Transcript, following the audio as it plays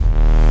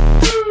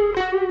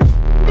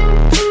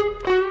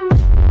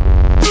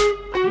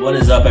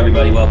up,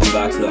 everybody? Welcome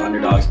back to the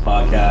Underdogs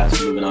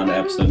podcast. Moving on to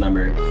episode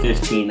number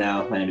 15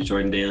 now. My name is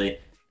Jordan Daly.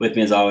 With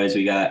me, as always,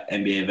 we got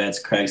NBA vets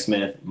Craig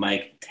Smith,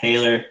 Mike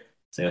Taylor.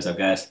 Say what's up,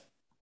 guys.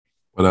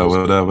 What up?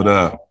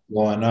 What's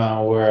going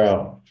on,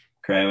 world?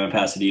 Craig, I'm going to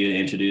pass it to you to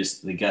introduce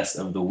the guest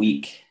of the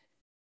week.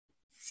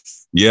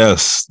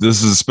 Yes,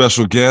 this is a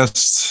special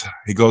guest.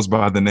 He goes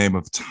by the name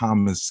of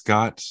Thomas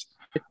Scott.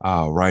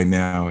 Right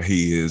now,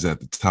 he is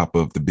at the top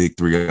of the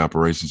BIG3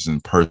 operations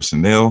and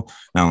personnel.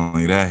 Not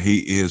only that, he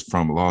is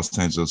from Los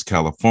Angeles,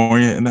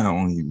 California. And not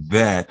only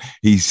that,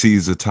 he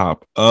sees the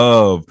top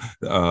of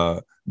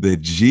the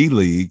G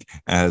League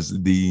as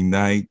the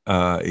night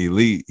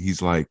elite.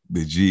 He's like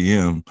the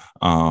GM.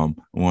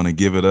 Want to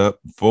give it up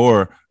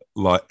for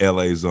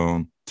LA's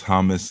own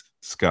Thomas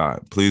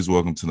Scott. Please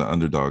welcome to the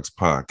Underdogs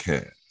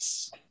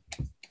podcast.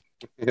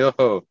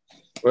 Yo,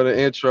 what an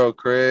intro,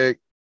 Craig.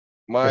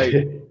 Mike,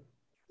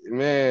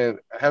 man,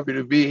 happy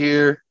to be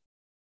here.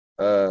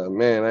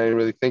 Man, I didn't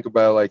really think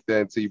about it like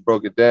that until you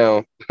broke it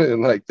down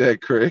like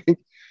that, Craig.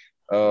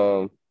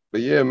 But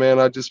yeah, man,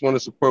 I just want to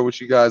support what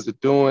you guys are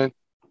doing,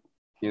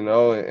 you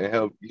know, and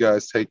help you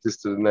guys take this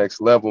to the next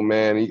level,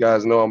 man. You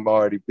guys know I'm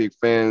already a big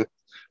fan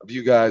of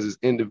you guys as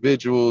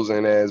individuals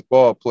and as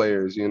ball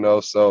players, you know.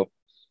 So,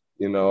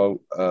 you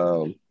know,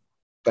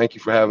 thank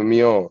you for having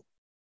me on.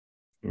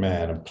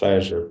 Man, a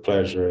pleasure.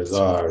 Pleasure is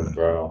ours,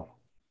 bro.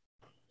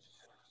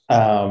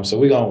 So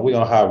we're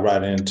gonna hop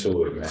right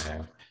into it,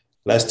 man.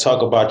 Let's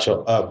talk about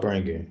your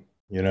upbringing.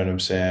 You know what I'm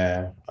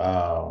saying?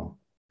 How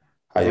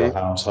your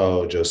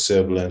household, your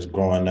siblings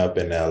growing up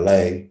in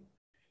LA.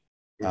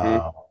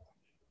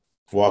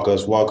 Walk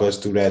us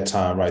through that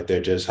time right there,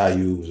 just how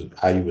you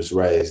was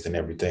raised and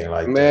everything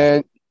like that.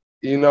 Man,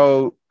 you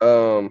know,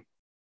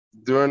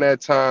 during that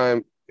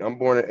time, I'm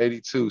born in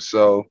 '82,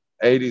 so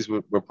 '80s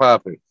were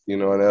popping, you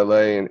know, in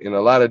LA in a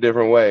lot of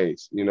different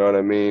ways, you know what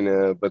I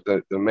mean? But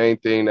the main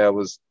thing that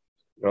was,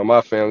 you know,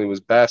 my family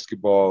was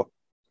basketball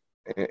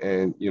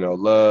and you know,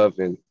 love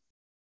and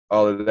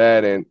all of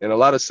that and a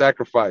lot of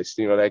sacrifice,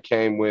 you know, that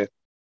came with,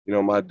 you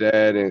know, my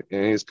dad and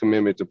his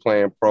commitment to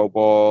playing pro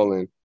ball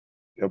and,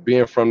 you know,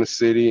 being from the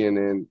city and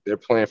then they're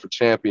playing for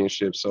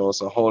championships. So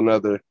it's a whole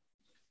nother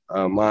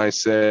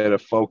mindset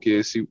of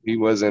focus. He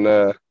wasn't,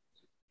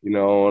 you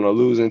know, on a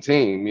losing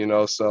team, you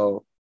know,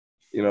 so,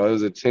 you know, it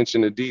was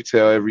attention to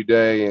detail every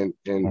day. And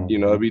you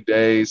know, every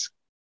day's,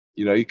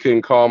 you know, you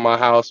couldn't call my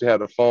house. You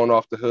had the phone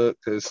off the hook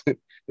because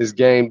it's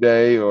game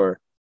day, or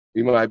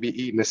we might be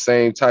eating the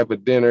same type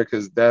of dinner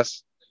because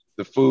that's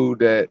the food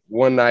that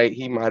one night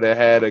he might have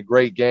had a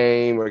great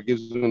game or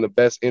gives him the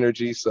best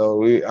energy.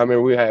 So I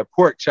remember we had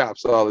pork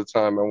chops all the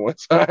time at one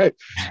time,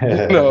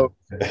 you know,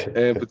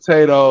 and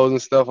potatoes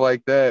and stuff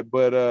like that.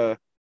 But,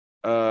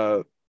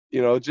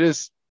 you know,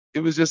 it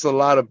was just a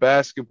lot of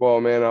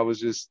basketball, man. I was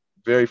just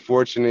very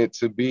fortunate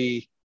to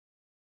be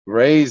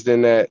raised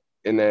in that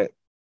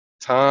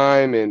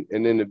time and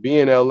then to be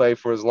in LA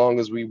for as long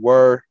as we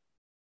were.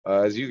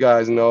 As you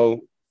guys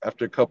know,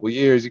 after a couple of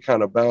years, you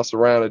kind of bounce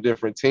around to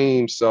different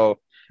teams. So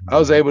I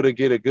was able to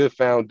get a good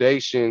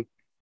foundation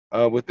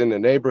within the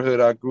neighborhood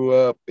I grew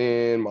up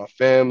in, my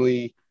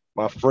family,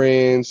 my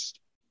friends,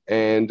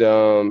 and,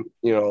 you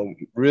know,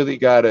 really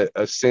got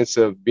a sense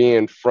of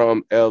being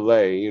from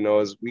LA. You know,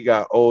 as we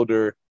got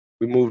older,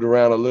 we moved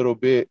around a little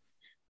bit.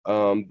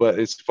 But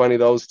it's funny,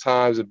 those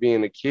times of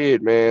being a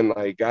kid, man,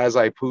 like guys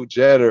like Pooh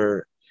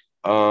Jeter,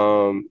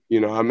 you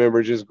know, I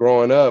remember just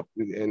growing up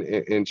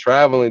and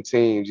traveling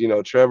teams, you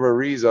know, Trevor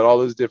Ariza, all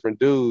those different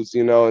dudes,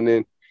 you know, and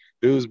then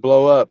dudes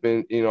blow up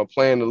and, you know,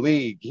 playing the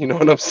league, you know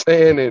what I'm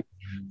saying? And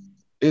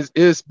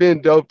it's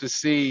been dope to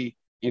see,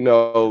 you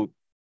know,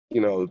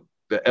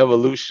 the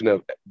evolution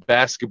of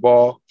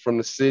basketball from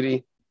the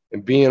city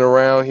and being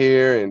around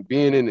here and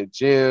being in the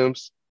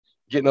gyms,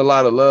 getting a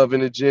lot of love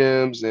in the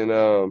gyms.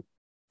 And,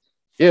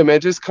 yeah,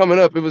 man, just coming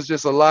up, it was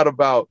just a lot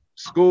about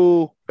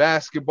school,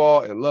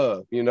 basketball, and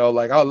love. You know,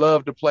 like I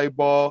love to play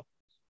ball.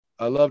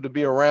 I love to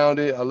be around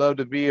it. I love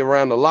to be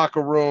around the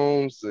locker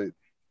rooms.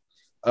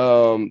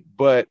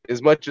 But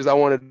as much as I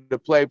wanted to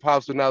play,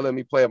 Pops would not let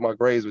me play if my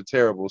grades were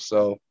terrible.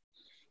 So,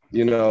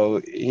 you know,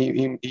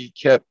 he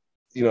kept,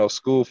 you know,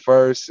 school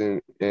first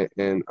and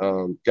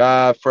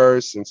God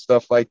first and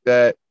stuff like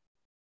that.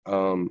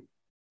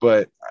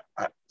 But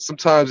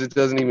sometimes it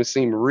doesn't even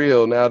seem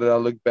real now that I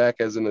look back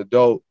as an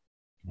adult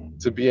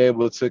to be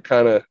able to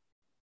kind of,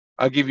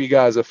 I'll give you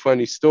guys a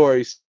funny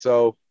story.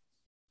 So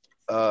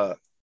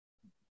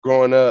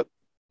growing up,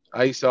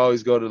 I used to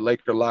always go to the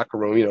Laker locker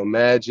room, you know,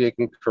 Magic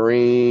and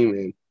Kareem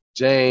and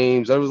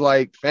James. That was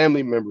like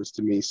family members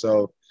to me.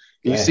 So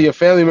you see your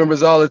family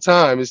members all the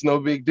time. It's no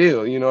big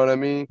deal. You know what I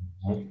mean?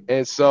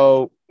 And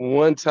so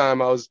one time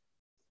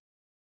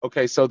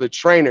so the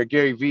trainer,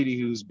 Gary Vitti,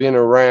 who's been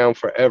around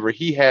forever,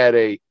 he had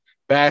a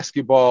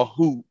basketball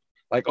hoop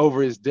like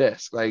over his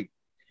desk. Like,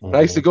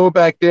 I used to go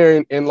back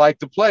there and like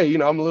to play. You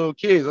know, I'm a little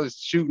kid. I was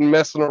shooting,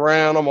 messing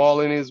around. I'm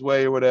all in his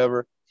way or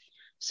whatever.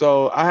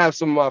 So I have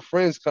some of my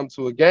friends come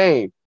to a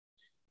game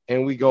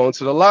and we go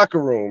into the locker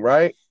room,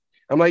 right?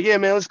 I'm like, yeah,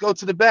 man, let's go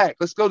to the back.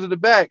 Let's go to the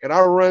back. And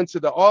I run to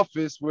the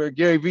office where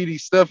Gary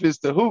Vidi's stuff is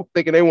to hoop,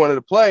 thinking they wanted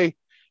to play.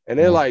 And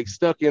they're like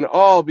stuck in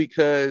awe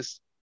because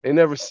they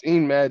never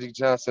seen Magic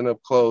Johnson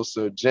up close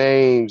or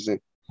James. And,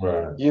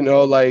 you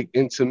know, like,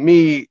 and to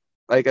me,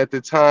 like at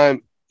the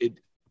time,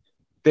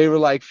 they were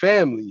like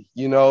family,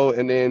 you know,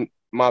 and then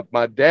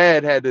my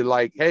dad had to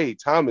like, hey,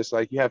 Thomas,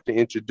 like you have to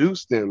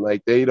introduce them.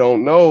 Like they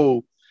don't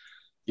know,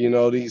 you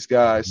know, these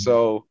guys.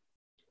 So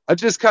I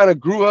just kind of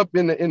grew up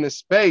in the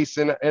space,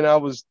 and I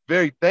was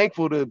very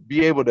thankful to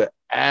be able to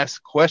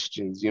ask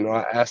questions. You know,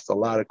 I asked a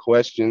lot of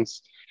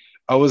questions.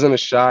 I wasn't a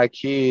shy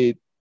kid,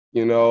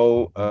 you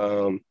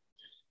know.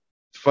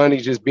 Funny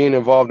just being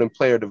involved in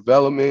player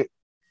development.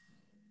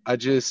 I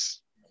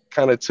just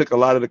kind of took a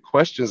lot of the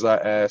questions I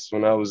asked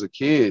when I was a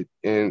kid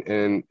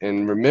and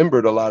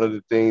remembered a lot of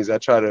the things I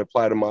try to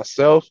apply to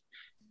myself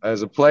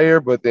as a player,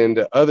 but then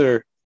to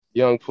other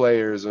young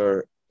players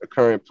or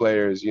current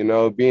players, you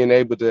know, being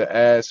able to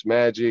ask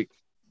Magic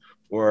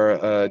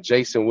or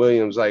Jason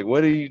Williams, like,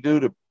 what do you do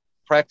to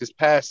practice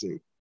passing?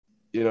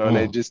 You know, and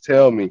they just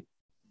tell me.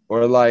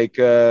 Or like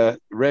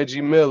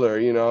Reggie Miller,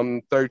 you know,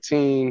 I'm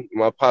 13.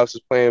 My pops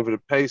was playing for the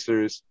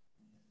Pacers,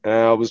 and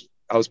I was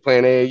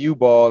playing AAU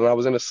ball, and I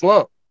was in a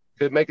slump,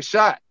 couldn't make a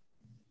shot.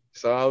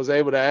 So I was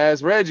able to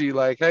ask Reggie,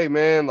 like, hey,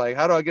 man, like,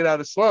 how do I get out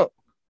of slump?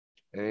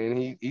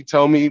 And he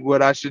told me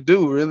what I should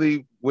do.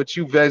 Really, what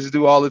you vets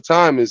do all the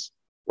time is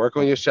work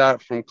on your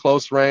shot from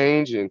close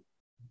range and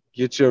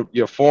get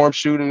your form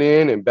shooting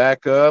in and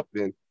back up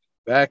and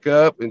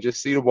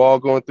just see the ball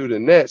going through the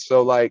net.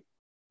 So, like,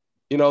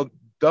 you know,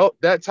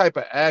 that type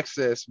of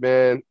access,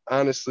 man,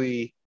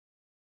 honestly,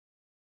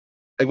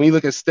 like when you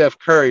look at Steph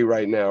Curry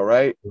right now,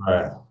 right?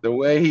 The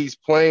way he's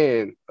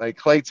playing, like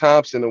Klay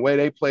Thompson, the way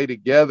they play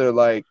together,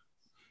 like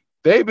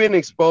they've been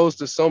exposed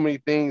to so many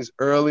things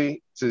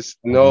early to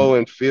know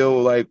and feel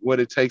like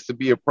what it takes to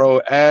be a pro,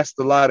 asked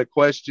a lot of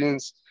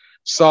questions,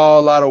 saw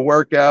a lot of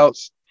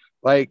workouts.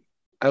 Like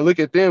I look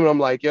at them and I'm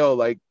like, yo,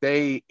 like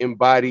they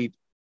embodied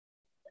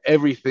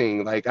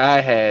everything like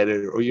I had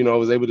or you know,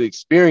 was able to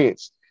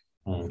experience.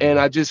 And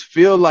I just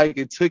feel like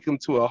it took them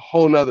to a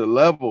whole nother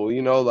level,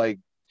 you know, like,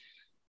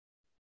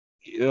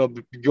 you know,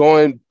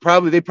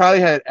 they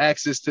probably had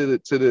access to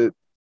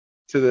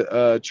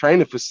the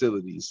training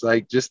facilities,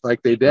 like just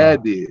like their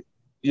dad did.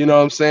 You know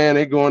what I'm saying?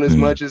 They're going as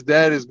much as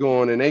dad is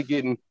going, and they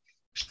getting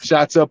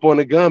shots up on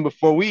the gun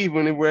before we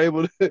even were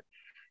able to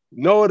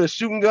know what a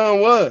shooting gun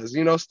was,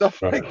 you know,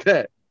 stuff like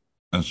that.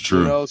 That's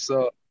true. You know,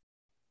 so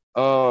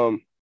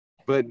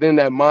but then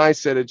that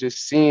mindset of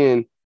just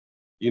seeing,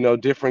 you know,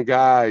 different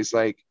guys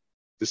like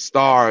the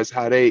stars,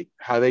 how they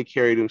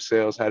carry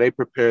themselves, how they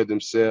prepare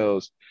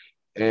themselves,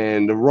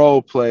 and the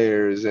role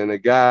players and the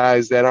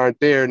guys that aren't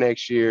there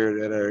next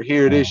year that are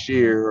here this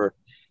year, or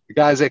the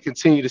guys that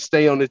continue to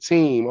stay on the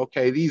team.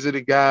 Okay, these are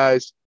the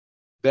guys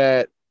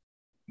that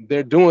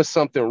they're doing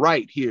something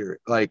right here.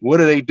 Like, what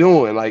are they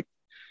doing? Like,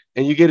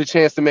 and you get a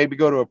chance to maybe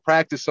go to a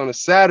practice on a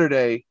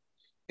Saturday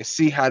and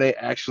see how they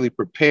actually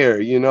prepare,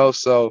 you know?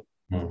 So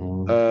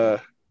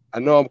I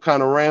know I'm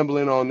kind of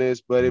rambling on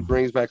this, but it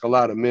brings back a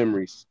lot of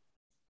memories.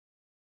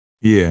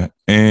 Yeah,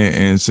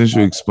 and since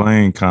you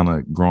explained kind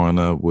of growing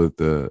up with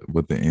the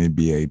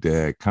NBA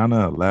dad, kind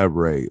of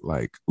elaborate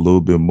like a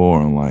little bit more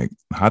on like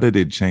how did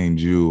it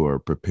change you or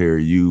prepare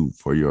you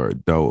for your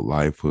adult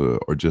lifehood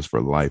or just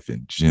for life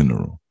in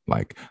general?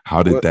 Like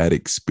how did that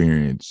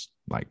experience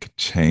like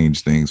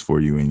change things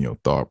for you in your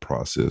thought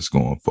process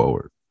going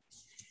forward?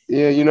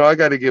 Yeah, you know, I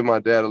got to give my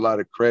dad a lot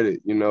of credit,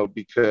 you know,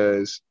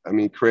 because I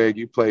mean, Craig,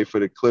 you played for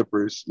the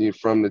Clippers, you're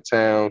from the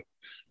town.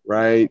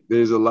 Right.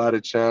 There's a lot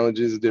of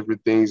challenges,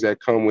 different things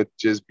that come with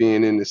just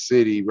being in the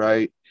city.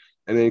 Right.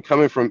 And then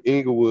coming from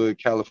Inglewood,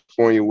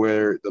 California,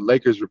 where the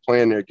Lakers were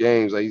playing their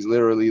games, like he's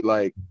literally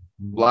like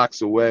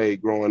blocks away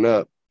growing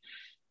up.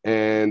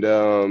 And,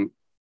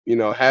 you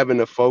know, having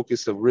the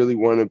focus of really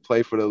wanting to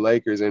play for the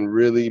Lakers and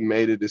really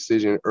made a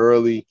decision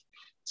early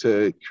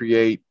to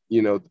create,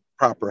 you know,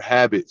 proper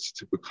habits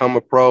to become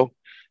a pro.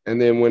 And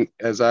then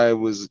as I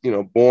was, you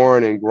know,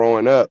 born and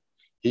growing up,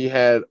 he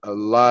had a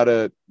lot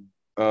of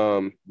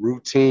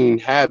routine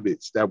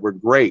habits that were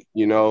great,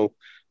 you know,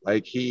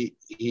 like he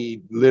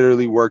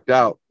literally worked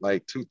out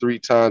like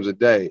 2-3 times a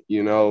day,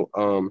 you know,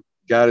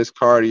 got his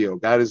cardio,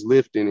 got his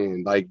lifting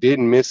in, like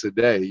didn't miss a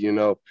day, you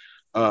know,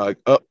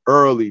 up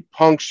early,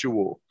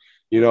 punctual,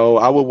 you know.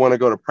 I would want to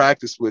go to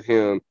practice with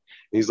him.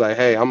 He's like,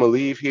 hey, I'm gonna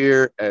leave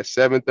here at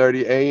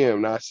 7:30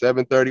 a.m., not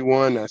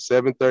 7:31, not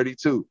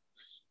 7:32.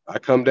 I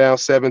come down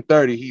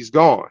 7:30, he's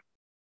gone.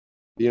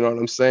 You know what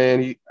I'm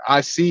saying?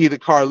 I see the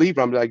car leave.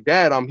 I'm like,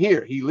 Dad, I'm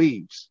here. He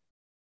leaves.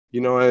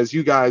 You know, as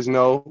you guys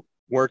know,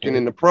 working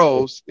in the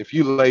pros, if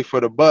you late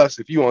for the bus,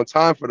 if you on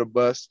time for the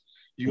bus,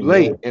 you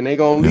late and they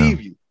gonna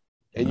leave you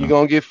and you're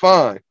gonna get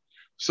fined.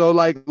 So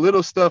like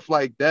little stuff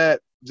like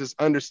that,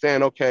 just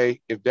understand, okay,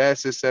 if Dad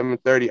says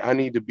 7:30, I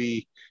need to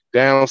be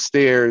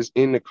downstairs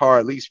in the car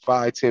at least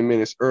 5-10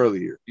 minutes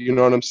earlier. You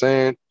know what I'm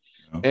saying?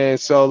 And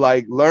so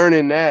like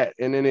learning that,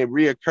 and then it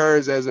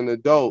reoccurs as an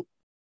adult.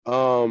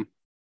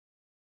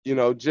 You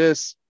know,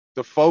 just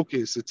the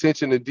focus,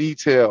 attention to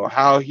detail,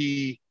 how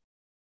he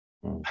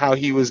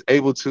was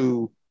able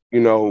to,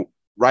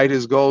 write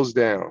his goals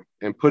down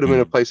and put them in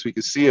a place we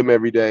could see him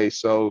every day.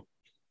 So,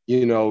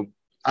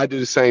 I do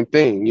the same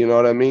thing, you know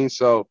what I mean?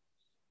 So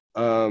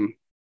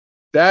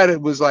that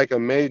it was like a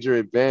major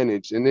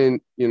advantage. And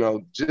then,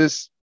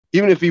 just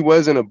even if he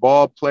wasn't a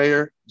ball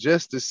player,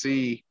 just to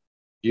see,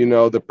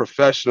 the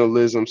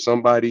professionalism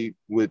somebody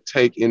would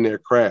take in their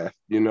craft,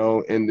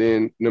 and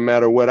then no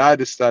matter what I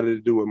decided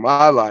to do with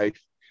my life,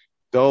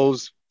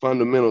 those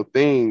fundamental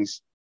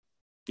things,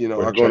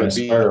 are going to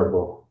be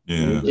transferable.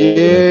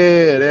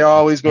 Yeah, they're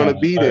always going to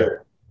be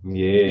there.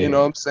 Yeah. You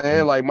know what I'm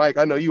saying? Like, Mike,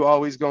 I know you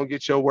always going to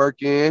get your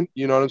work in.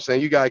 You know what I'm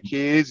saying? You got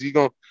kids. You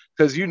going to,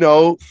 because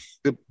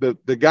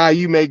the guy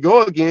you may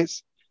go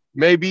against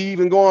may be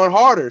even going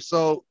harder.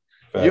 So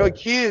your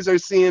kids are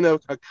seeing a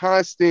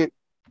constant,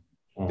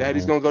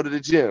 daddy's going to go to the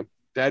gym.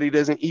 Daddy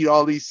doesn't eat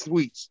all these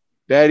sweets.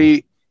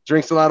 Daddy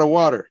drinks a lot of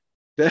water.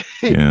 Daddy,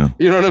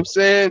 you know what I'm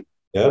saying?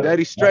 Yep.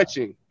 Daddy's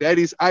stretching.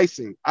 Daddy's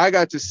icing. I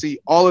got to see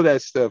all of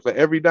that stuff.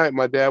 Every night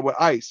my dad would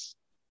ice.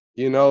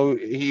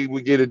 He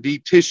would get a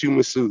deep tissue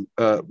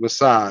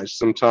massage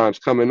sometimes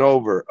coming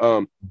over.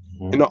 In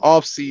the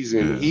off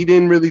season, he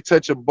didn't really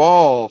touch a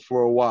ball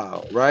for a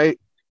while, right?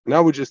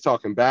 Now we're just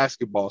talking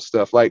basketball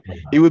stuff. Like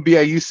he would be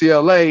at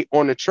UCLA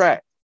on the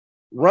track,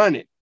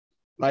 running,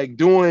 like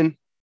doing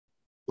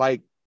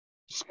like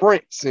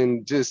sprints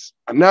and just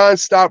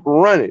nonstop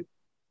running.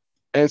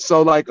 And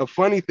so like a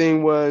funny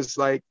thing was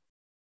like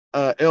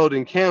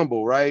Eldon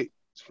Campbell, right?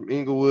 From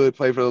Inglewood,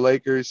 played for the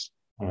Lakers.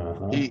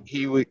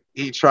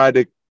 He tried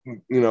to,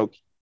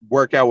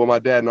 work out with my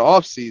dad in the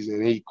off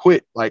season. He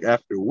quit like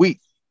after a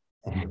week.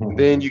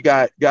 Then you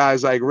got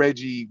guys like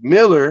Reggie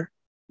Miller,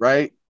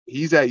 right?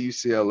 He's at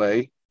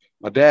UCLA.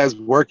 My dad's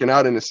working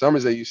out in the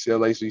summers at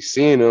UCLA, so he's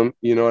seeing him,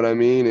 you know what I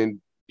mean?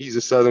 And he's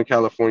a Southern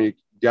California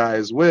guy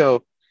as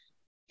well.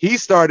 He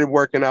started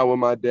working out with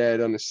my dad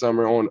on the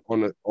summer on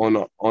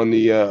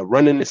the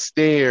running the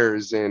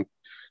stairs and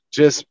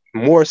just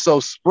more so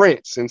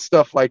sprints and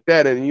stuff like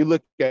that. And you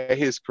look at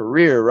his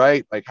career,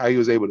 right? Like how he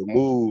was able to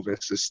move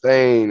and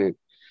sustain, and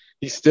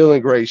he's still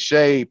in great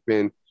shape.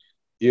 And,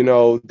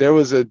 there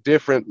was a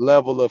different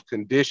level of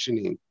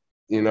conditioning,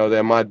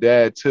 that my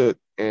dad took.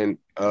 And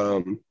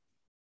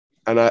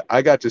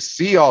I got to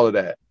see all of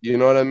that, you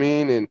know what I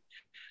mean? And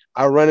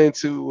I run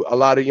into a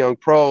lot of young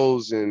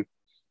pros and,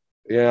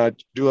 I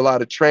do a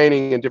lot of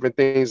training and different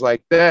things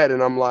like that.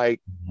 And I'm like,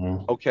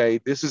 okay,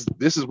 this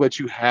is what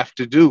you have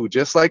to do.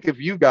 Just like if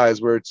you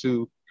guys were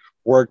to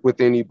work with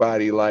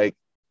anybody, like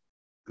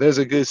there's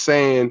a good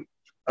saying,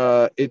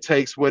 it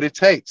takes what it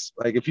takes.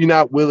 Like if you're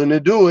not willing to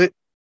do it,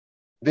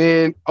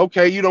 then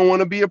okay, you don't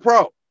want to be a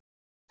pro.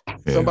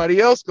 Yeah. Somebody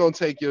else gonna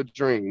take your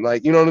dream.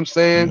 Like, you know what I'm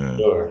saying? Yeah.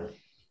 Sure.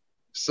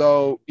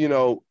 So,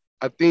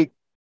 I think,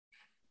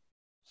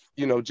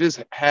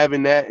 just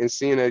having that and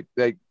seeing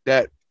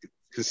that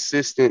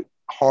consistent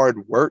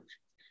hard work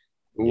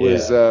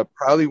was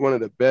probably one of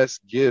the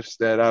best gifts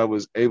that I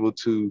was able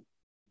to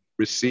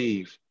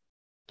receive.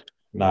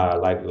 Nah,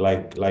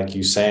 like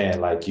you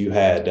saying, like you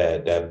had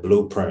that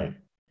blueprint.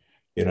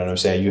 You know what I'm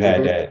saying? You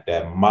had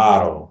that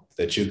model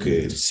that you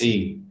could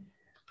see.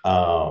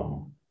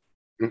 And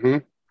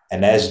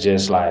that's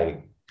just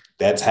like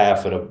that's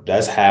half of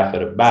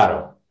the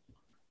battle.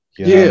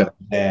 You know what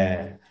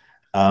I'm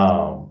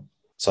saying?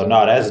 So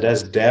no,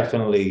 that's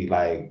definitely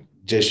like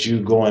just you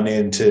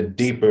going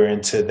deeper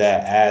into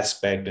that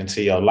aspect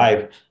into your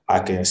life. I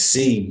can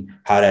see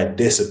how that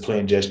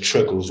discipline just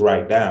trickles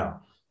right down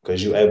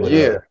because you're able to,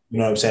 you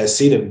know what I'm saying,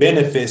 see the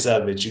benefits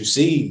of it. You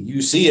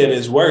see it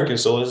is working.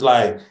 So it's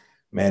like,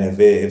 man, if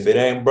it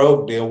ain't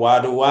broke, then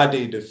why do I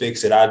need to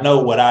fix it? I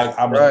know what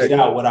I'm gonna get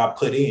out what I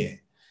put in.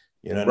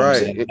 You know what I'm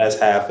saying? That's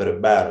half of the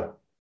battle.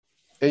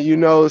 And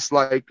it's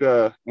like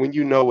when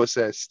you know what's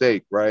at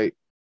stake, right?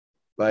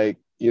 Like,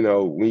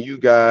 when you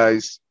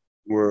guys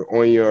were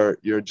on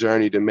your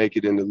journey to make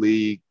it in the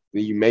league,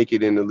 and you make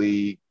it in the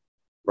league,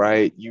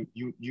 right?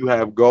 You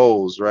have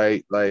goals,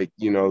 right? Like,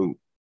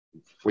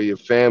 for your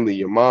family,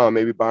 your mom,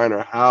 maybe buying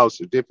her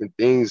house or different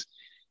things,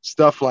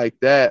 stuff like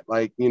that.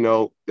 Like,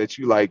 that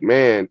you like,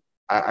 man,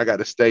 I got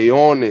to stay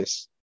on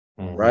this,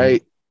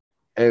 right?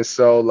 And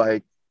so,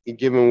 like,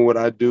 given what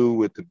I do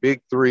with the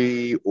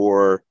BIG3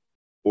 or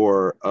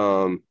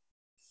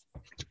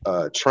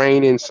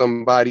training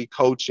somebody,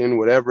 coaching,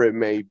 whatever it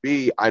may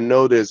be, I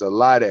know there's a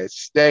lot at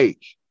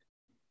stake,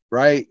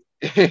 right?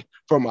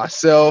 For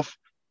myself,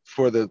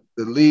 for the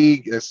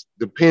league that's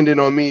dependent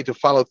on me to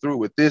follow through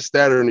with this,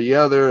 that, or the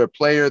other, a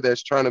player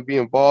that's trying to be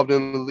involved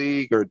in the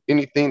league or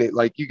anything that,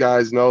 like, you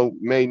guys know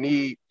may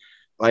need.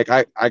 Like,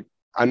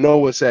 I know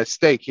what's at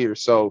stake here.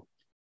 So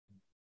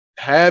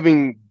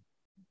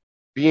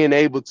being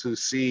able to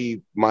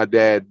see my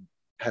dad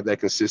have that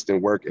consistent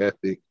work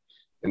ethic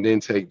and then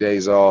take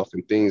days off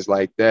and things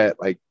like that,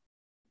 like,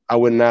 I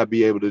would not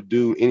be able to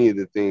do any of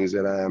the things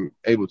that I'm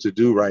able to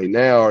do right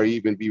now or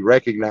even be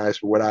recognized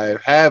for what I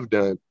have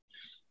done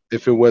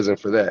if it wasn't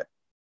for that.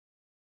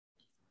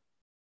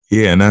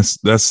 Yeah, and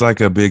that's like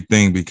a big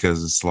thing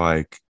because it's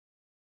like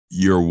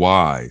you're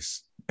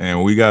wise.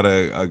 And we got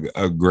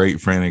a great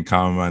friend in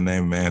common by the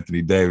name of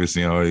Anthony Davis.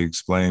 You know, he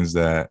explains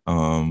that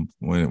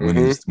when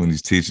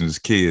he's teaching his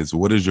kids,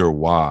 what is your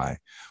why?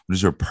 What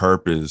is your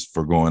purpose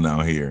for going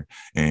out here?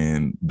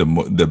 And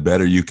the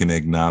better you can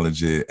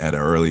acknowledge it at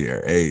an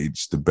earlier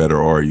age, the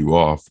better are you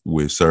off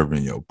with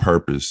serving your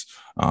purpose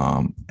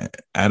at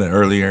an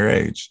earlier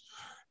age.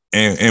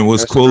 And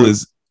what's That's cool true.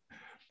 is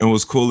and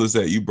what's cool is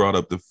that you brought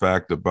up the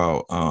fact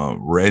about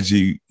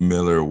Reggie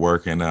Miller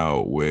working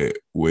out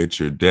with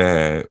your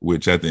dad,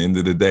 which at the end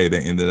of the day, they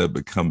ended up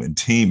becoming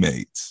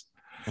teammates.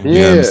 You know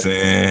what I'm Yeah.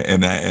 saying?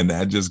 And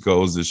that just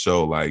goes to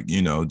show, like,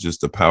 you know, just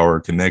the power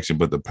of connection,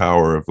 but the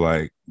power of,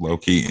 like, low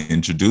key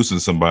introducing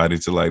somebody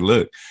to, like,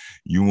 look,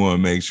 you want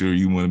to make sure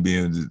you want to be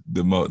in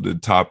the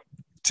top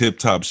tip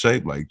top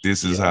shape. Like,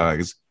 this is how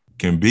it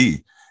can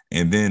be.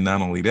 And then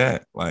not only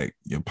that, like,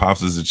 your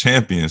pops is a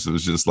champion. So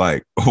it's just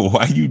like,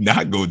 why you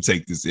not going to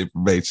take this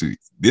information?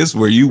 This is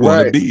where you want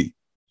to Right. be.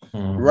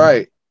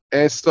 Right.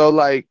 And so,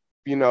 like,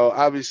 you know,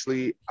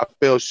 obviously I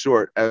fell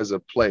short as a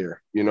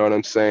player, you know what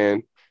I'm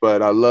saying?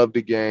 But I love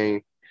the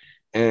game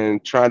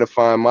and trying to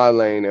find my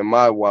lane and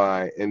my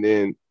why. And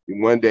then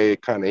one day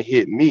it kind of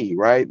hit me,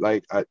 right?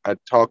 Like I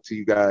talked to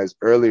you guys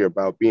earlier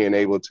about being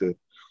able to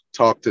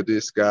talk to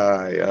this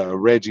guy,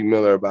 Reggie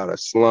Miller, about a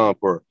slump,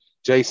 or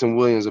Jason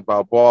Williams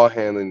about ball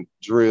handling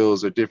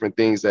drills or different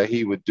things that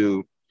he would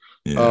do.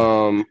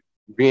 Yeah.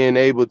 Being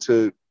able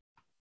to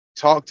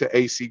talk to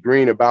AC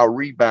Green about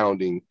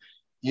rebounding,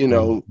 you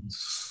know,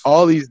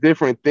 all these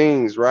different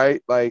things,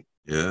 right? Like,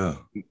 Yeah.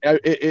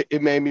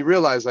 it made me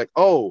realize, like,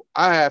 oh,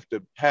 I have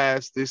to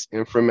pass this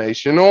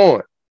information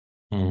on.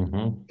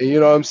 And you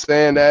know what I'm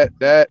saying?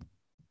 That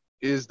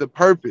is the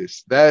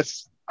purpose.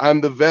 I'm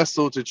the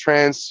vessel to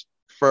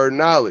transfer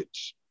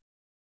knowledge,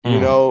 you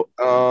know.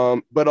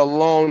 But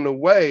along the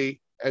way,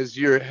 as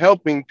you're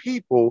helping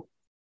people,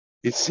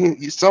 it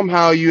seems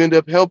somehow you end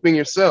up helping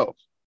yourself,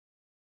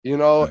 you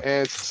know.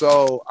 And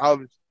so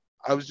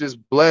I was just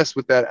blessed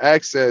with that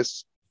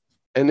access,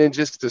 and then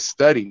just to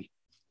study,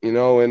 you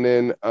know, and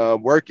then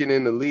working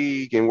in the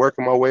league and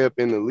working my way up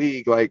in the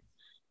league. Like,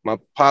 my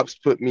pops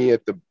put me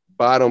at the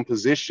bottom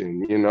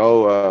position, you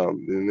know,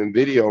 in the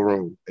video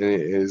room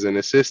as an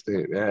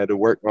assistant. I had to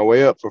work my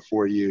way up for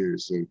 4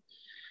 years, and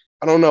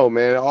I don't know,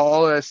 man,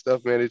 all that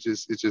stuff, man. It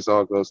just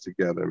all goes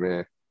together,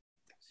 man.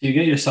 So you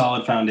get your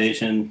solid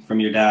foundation from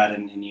your dad,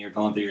 and you're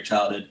going through your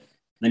childhood.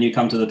 Then you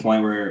come to the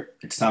point where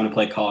it's time to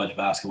play college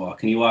basketball.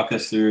 Can you walk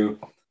us through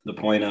the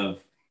point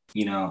of,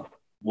 you know,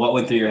 what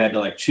went through your head to,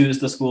 like, choose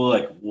the school?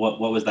 Like, what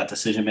was that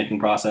decision making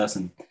process,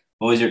 and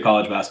what was your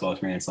college basketball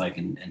experience like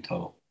in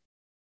total?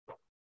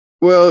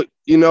 Well,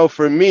 you know,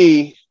 for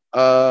me,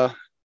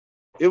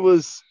 it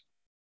was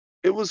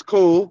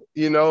cool.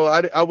 You know,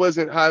 I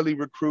wasn't highly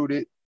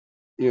recruited,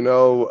 you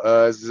know,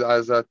 as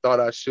I thought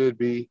I should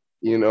be,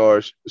 you know,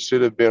 or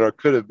should have been or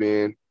could have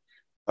been.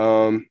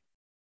 Um,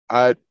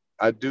 I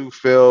I do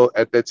feel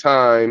at the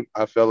time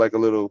I felt like a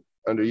little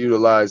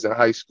underutilized in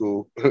high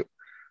school,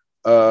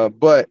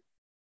 but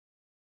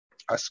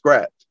I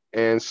scrapped,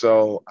 and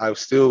so I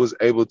still was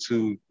able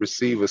to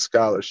receive a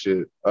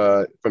scholarship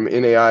from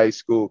an NAI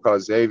school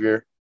called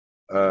Xavier,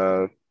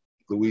 uh,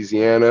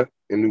 Louisiana,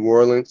 in New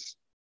Orleans.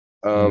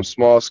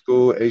 Small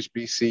school,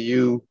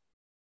 HBCU.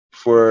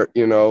 For,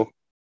 you know,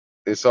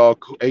 it's all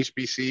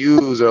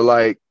HBCUs are,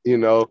 like, you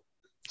know,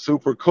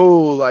 super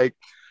cool. Like,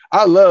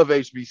 I love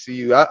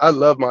HBCU. I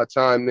love my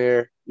time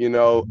there, you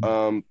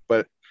know.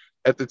 But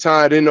at the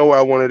time, I didn't know where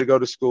I wanted to go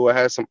to school. I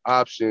had some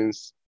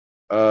options,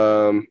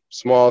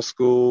 small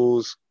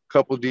schools,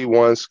 couple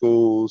D1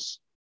 schools,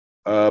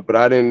 but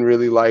I didn't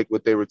really like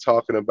what they were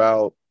talking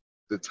about,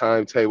 the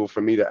timetable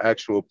for me to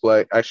actually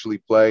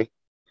play.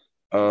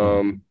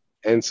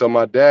 And so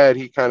my dad,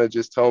 he kind of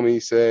just told me, he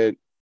said,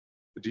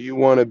 do you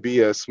want to be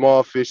a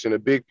small fish in a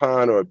big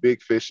pond or a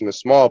big fish in a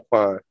small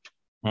pond?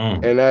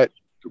 And that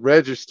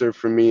registered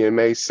for me and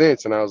made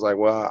sense. And I was like,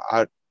 well,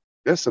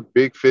 that's a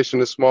big fish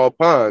in a small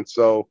pond.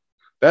 So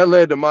that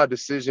led to my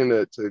decision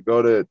to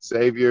go to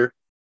Xavier.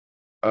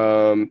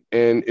 And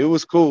it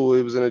was cool.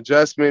 It was an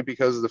adjustment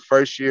because of the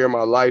first year of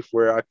my life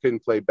where I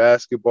couldn't play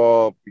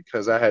basketball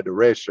because I had the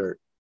red shirt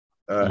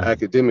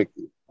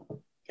academically.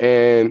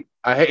 And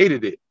I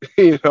hated it,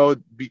 you know,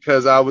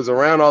 because I was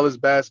around all this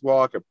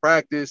basketball. I could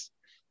practice,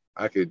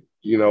 I could,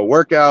 you know,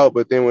 work out,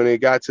 but then when it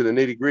got to the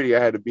nitty gritty, I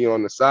had to be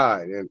on the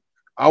side. And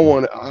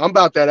I'm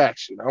about that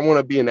action. I want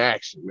to be in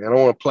action, man. I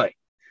want to play.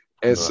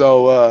 And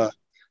so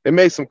they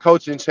made some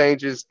coaching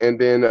changes, and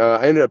then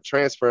I ended up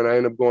transferring. I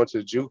ended up going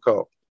to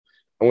JUCO.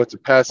 I went to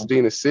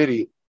Pasadena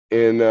City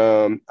in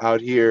out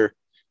here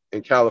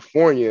in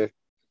California.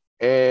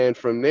 And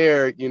from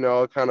there, you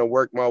know, I kind of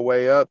worked my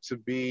way up to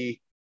be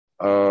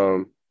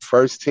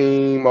first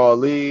team all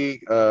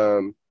league,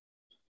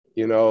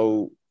 you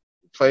know,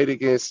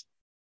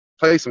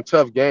 played some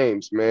tough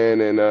games,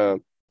 man.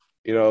 And,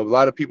 you know, a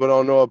lot of people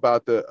don't know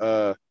about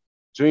the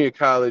junior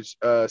college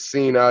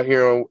scene out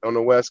here on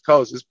the West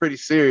Coast. It's pretty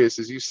serious.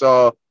 As you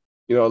saw,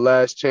 you know,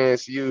 Last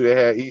Chance U, they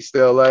had East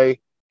LA.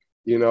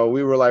 You know,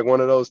 we were like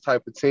one of those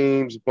type of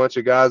teams, a bunch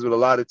of guys with a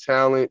lot of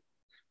talent,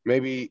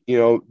 maybe, you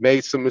know,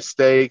 made some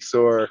mistakes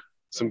or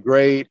some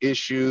grade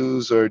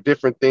issues or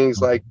different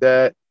things like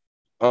that.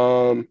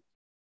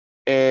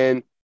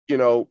 And, you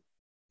know,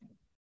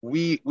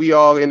 we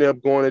all ended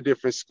up going to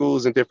different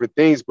schools and different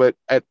things. But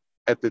at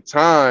the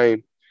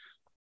time,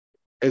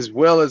 as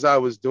well as I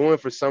was doing,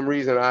 for some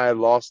reason, I had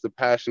lost the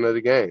passion of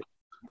the game,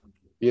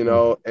 you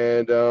know,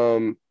 and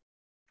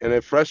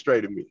it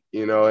frustrated me,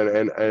 you know,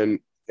 and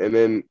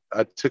then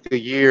I took a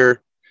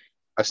year.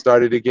 I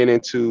started to get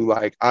into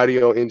like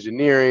audio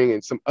engineering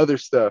and some other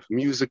stuff,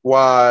 music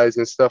wise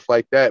and stuff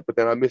like that. But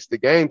then I missed the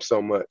game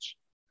so much.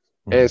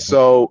 And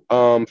so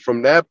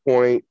from that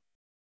point,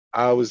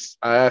 I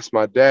asked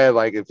my dad,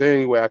 like, if there's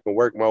any way I can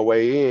work my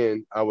way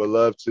in, I would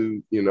love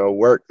to, you know,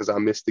 work because I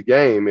missed the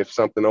game if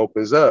something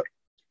opens up.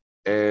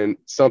 And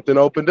something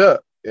opened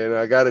up and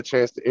I got a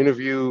chance to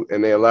interview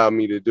and they allowed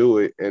me to do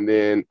it. And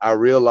then I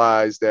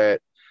realized that,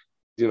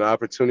 you know,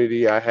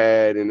 opportunity I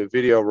had in the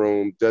video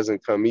room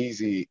doesn't come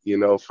easy, you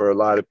know, for a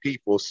lot of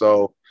people.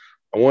 So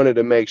I wanted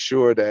to make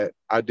sure that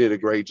I did a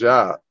great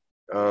job.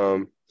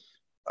 And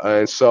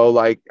so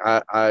like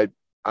I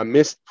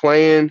missed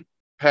playing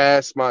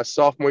past my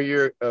sophomore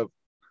year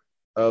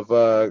of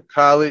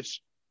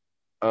college.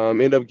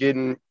 Ended up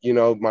getting, you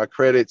know, my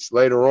credits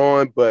later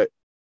on, but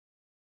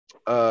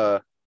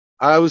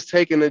I was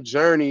taking a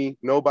journey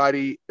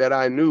nobody that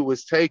I knew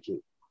was taking,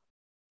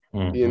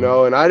 you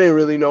know, and I didn't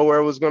really know where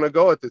it was going to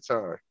go at the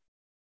time.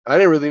 I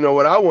didn't really know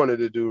what I wanted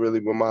to do really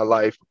with my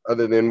life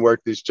other than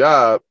work this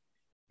job.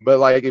 But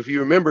like, if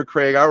you remember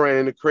Craig, I ran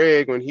into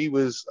Craig when he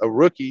was a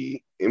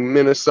rookie in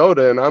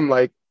Minnesota, and I'm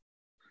like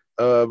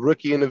a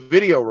rookie in the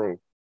video room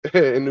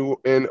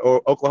in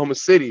Oklahoma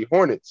City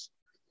Hornets.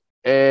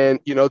 And,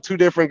 you know, two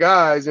different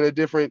guys in a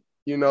different,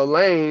 you know,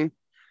 lane.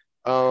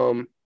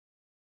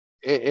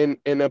 In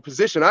a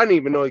position I didn't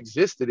even know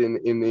existed in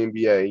the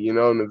NBA, you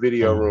know, in the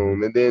video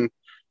room. And then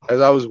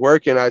as I was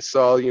working, I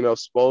saw, you know,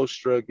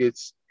 Spoelstra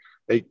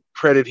they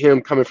credit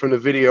him coming from the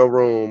video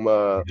room,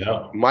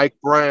 Mike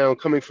Brown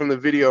coming from the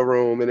video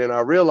room. And then I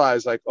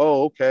realized like,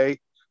 oh, okay,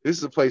 this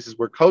is the places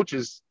where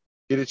coaches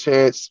get a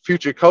chance,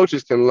 future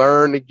coaches can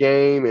learn the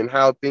game and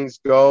how things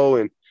go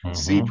and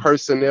see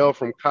personnel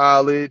from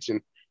college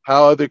and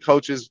how other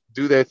coaches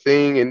do their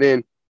thing. And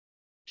then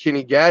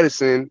Kenny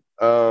Gaddison,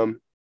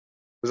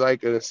 was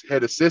like a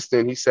head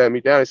assistant. He sat me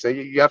down and said,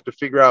 you have to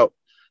figure out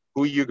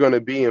who you're going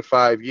to be in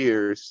 5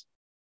 years,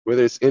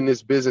 whether it's in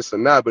this business or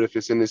not. But if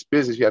it's in this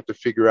business, you have to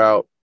figure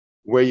out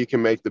where you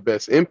can make the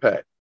best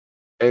impact.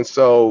 And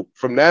so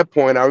from that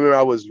point, I remember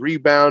I was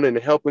rebounding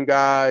and helping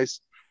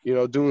guys, you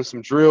know, doing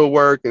some drill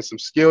work and some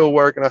skill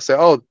work. And I said,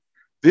 oh,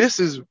 this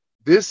is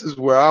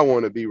where I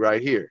want to be right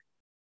here.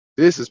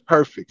 This is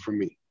perfect for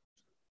me.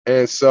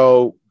 And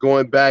so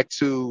going back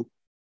to,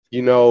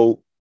 you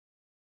know,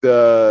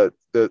 the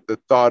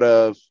thought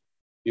of,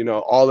 you know,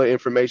 all the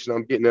information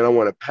I'm getting and I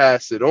want to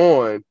pass it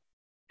on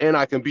and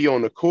I can be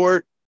on the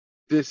court.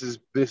 This is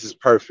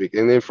perfect.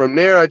 And then from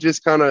there, I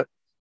just kind of,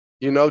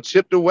 you know,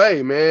 chipped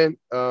away, man.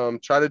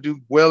 Try to do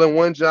well in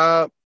one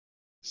job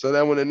so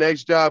that when the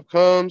next job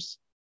comes,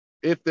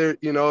 if there,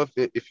 you know,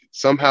 if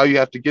somehow you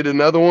have to get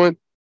another one,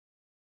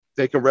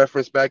 they can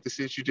reference back to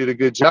see if you did a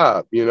good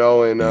job, you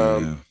know, and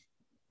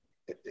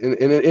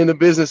in the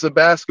business of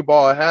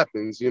basketball, it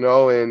happens, you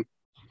know, and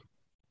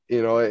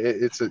you know,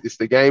 it's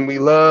the game we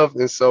love,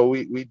 and so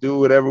we do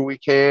whatever we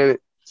can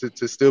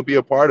to still be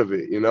a part of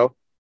it, you know.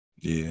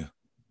 Yeah.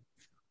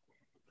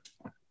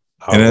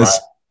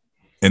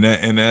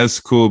 And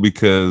that's cool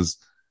because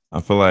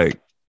I feel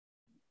like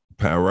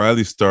Pat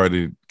Riley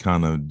started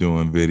kind of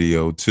doing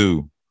video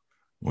too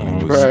when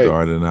he was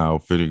starting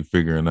out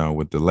figuring out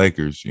with the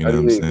Lakers. You know what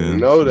I'm saying? I didn't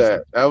know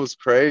that. That was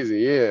crazy.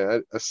 Yeah,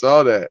 I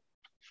saw that.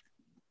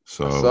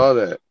 So I saw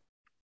that.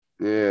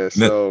 Yeah.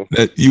 So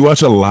you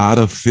watch a lot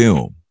of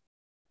film.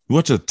 You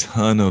watch a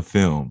ton of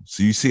film,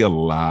 so you see a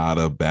lot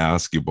of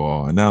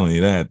basketball. And not only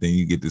that, then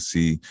you get to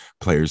see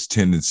players'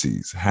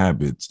 tendencies,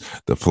 habits,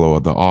 the flow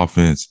of the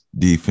offense,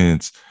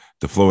 defense,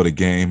 the flow of the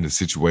game, the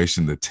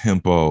situation, the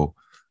tempo.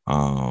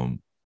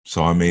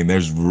 So, I mean,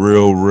 there's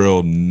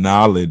real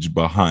knowledge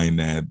behind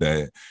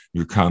that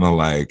you're kind of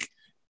like,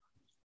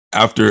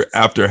 after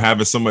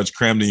having so much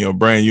crammed in your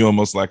brain, you're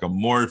almost like a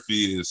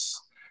Morpheus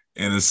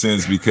in a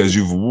sense, because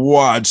you've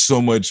watched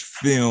so much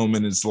film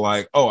and it's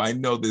like, oh, I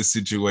know this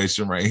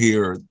situation right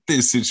here, or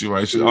this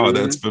situation. Oh,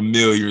 that's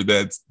familiar.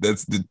 That's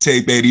the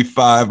tape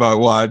 85 I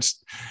watched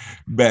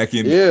back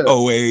in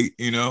 08,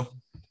 you know?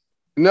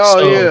 No,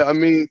 yeah, I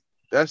mean,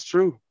 that's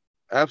true.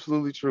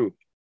 Absolutely true.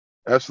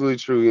 Absolutely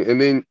true. And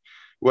then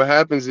what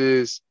happens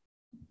is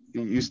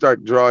you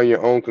start drawing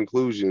your own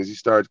conclusions. You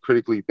start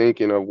critically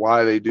thinking of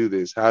why they do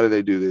this. How do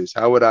they do this?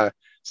 How would I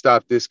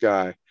stop this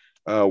guy?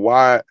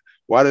 Why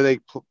do they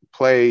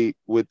play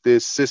with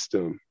this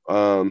system?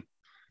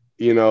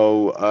 You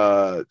know,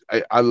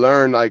 I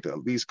learned like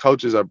these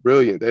coaches are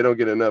brilliant. They don't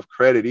get enough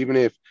credit, even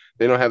if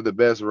they don't have the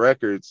best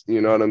records.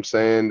 You know what I'm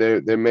saying?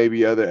 There may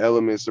be other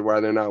elements of why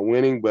they're not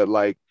winning, but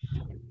like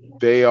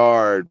they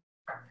are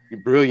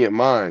brilliant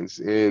minds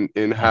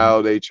in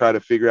how they try to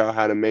figure out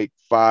how to make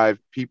 5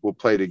 people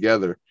play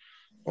together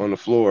on the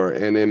floor,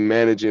 and then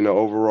managing the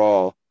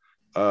overall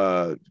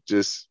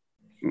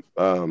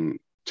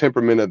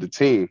temperament of the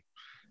team.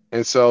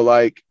 And so,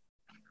 like,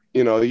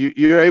 you know,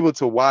 you're able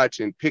to watch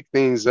and pick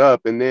things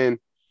up, and then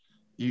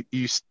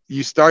you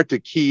start to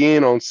key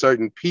in on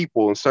certain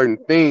people and certain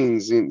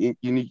things, and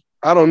you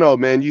I don't know,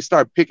 man, you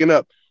start picking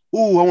up,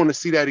 ooh, I want to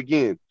see that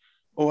again.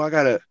 Oh, I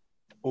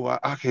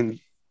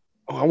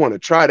want to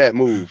try that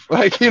move.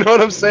 Like, you know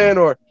what I'm saying?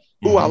 Or,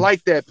 ooh, I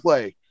like that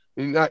play.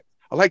 I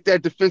like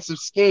that defensive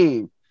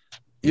scheme.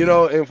 You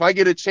know, and if I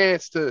get a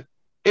chance to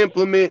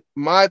implement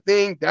my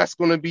thing, that's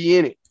going to be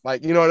in it.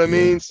 Like, you know what I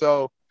mean?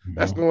 So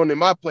that's going in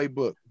my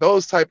playbook.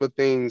 Those type of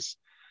things,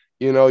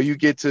 you know, you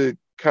get to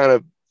kind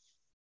of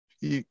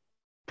you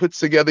put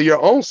together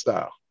your own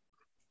style.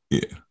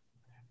 Yeah.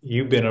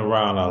 You've been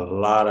around a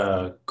lot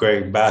of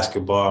great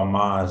basketball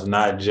minds,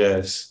 not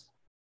just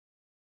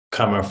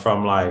coming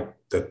from like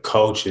the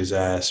coaches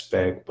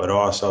aspect, but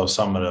also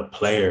some of the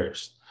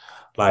players.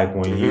 Like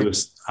when you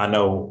was, I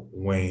know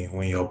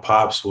when your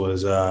pops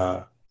was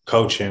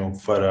coaching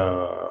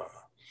for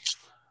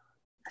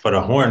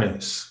the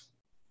Hornets.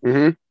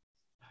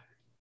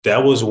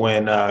 That was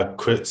when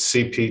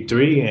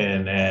CP3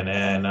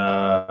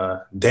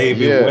 and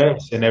David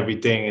West and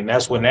everything, and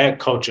that's when that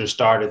culture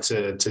started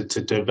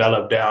to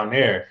develop down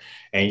there.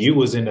 And you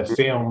was in the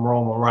film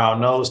room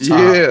around those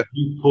times.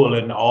 You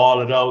pulling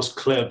all of those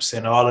clips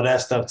and all of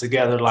that stuff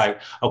together. Like,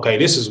 okay,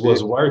 this is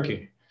what's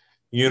working.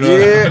 You know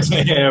what I'm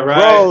saying, right?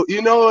 Bro,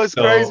 you know what's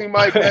crazy,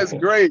 Mike? That's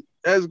great.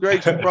 That's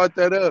great you brought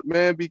that up,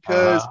 man,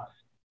 because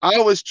I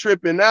was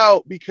tripping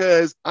out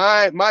because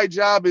my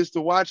job is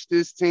to watch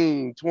this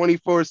team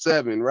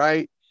 24/7,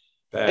 right?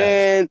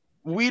 And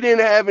we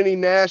didn't have any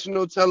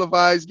national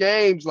televised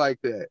games like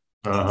that.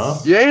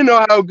 You ain't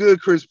know how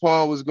good Chris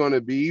Paul was going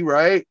to be,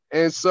 right?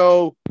 And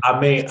so, I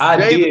mean, I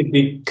did,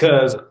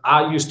 because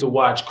I used to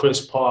watch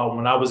Chris Paul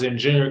when I was in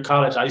junior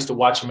college. I used to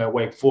watch him at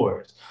Wake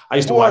Forest. I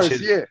used to watch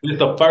his. He's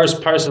the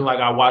first person like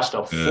I watched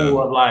a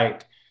full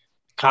like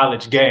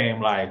college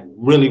game, like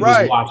really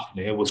was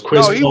watching it. It was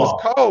Chris Paul. He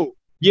was cold.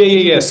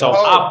 Yeah. So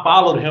I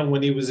followed him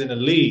when he was in the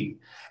league.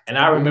 And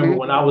I remember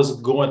when I was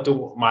going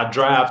through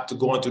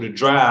the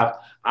draft,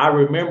 I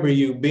remember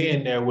you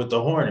being there with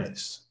the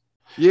Hornets.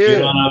 You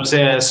know what I'm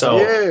saying?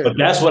 So, but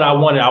that's what I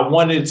wanted. I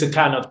wanted to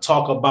kind of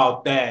talk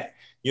about that,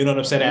 you know what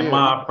I'm saying? That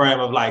mind frame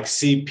of like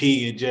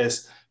CP and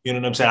just, you know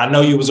what I'm saying? I know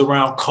you was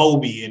around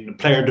Kobe and the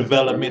player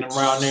development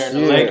around there and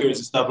the Lakers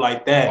and stuff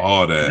like that.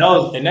 All that.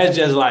 And that's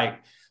just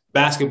like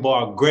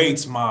basketball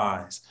greats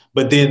minds.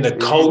 But then the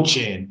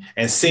coaching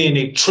and seeing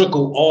it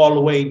trickle all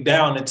the way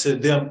down into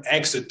them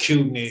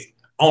executing it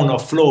on the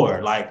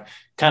floor, like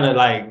kind of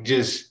like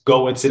just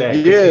go into that.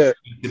 Into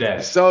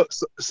that.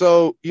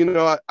 So you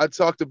know, I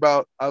talked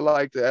about I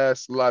like to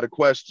ask a lot of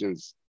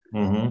questions,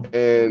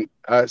 and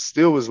I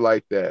still was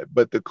like that.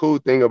 But the cool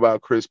thing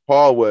about Chris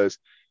Paul was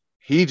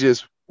he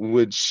just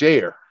would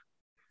share,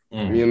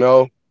 you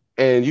know,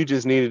 and you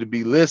just needed to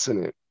be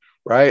listening,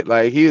 right?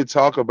 Like he would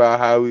talk about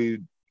how he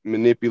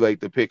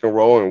manipulate the pick and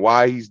roll and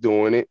why he's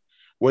doing it,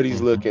 what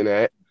he's looking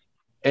at.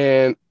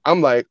 And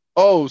I'm like,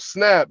 oh,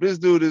 snap, this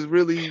dude is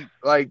really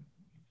like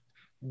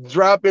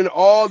dropping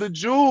all the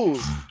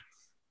jewels.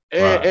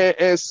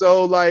 And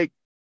so like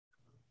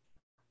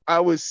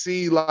I would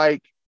see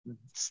like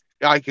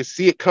I could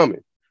see it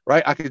coming,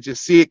 right? I could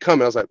just see it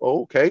coming. I was like,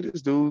 oh, okay,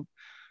 this dude,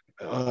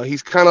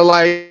 he's kind of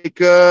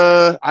like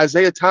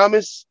Isaiah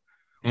Thomas.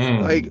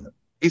 Like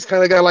he's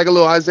kind of got like a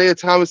little Isaiah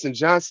Thomas and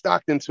John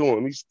Stockton to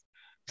him. He's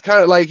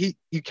kind of like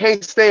you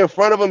can't stay in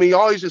front of him. He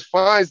always just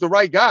finds the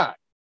right guy,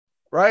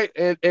 right?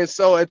 And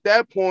so at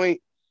that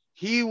point,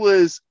 he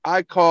was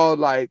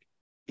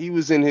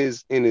in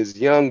his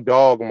young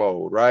dog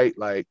mode, right?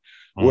 Like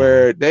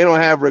where they don't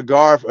have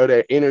regard for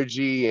their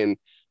energy and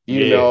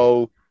you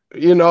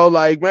know,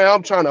 like, man,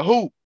 I'm trying to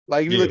hoop.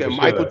 Like if you look at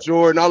Michael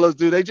Jordan, all those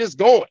dudes, they just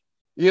going.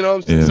 You know what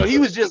I'm saying? So he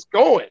was just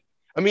going.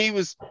 I mean,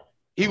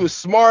 he was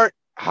smart,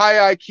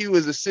 high IQ,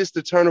 his assist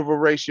to turnover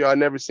ratio. I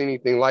never seen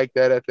anything like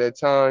that at that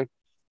time.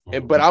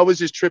 But I was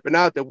just tripping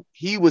out that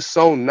he was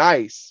so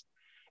nice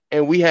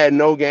and we had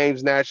no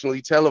games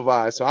nationally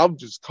televised. So I'm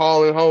just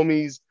calling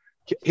homies,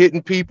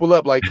 hitting people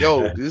up like,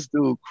 yo, this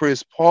dude,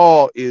 Chris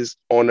Paul, is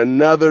on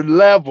another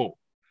level.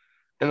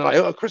 And like,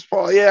 oh, Chris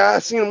Paul, yeah, I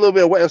seen him a little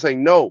bit away. I was like,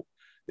 no,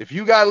 if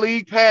you got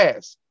league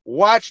pass,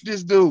 watch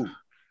this dude.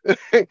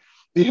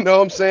 You know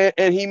what I'm saying?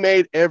 And he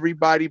made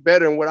everybody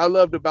better. And what I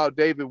loved about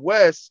David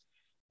West,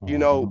 you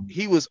know,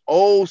 he was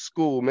old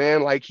school,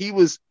 man. Like he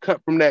was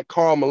cut from that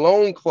Karl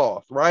Malone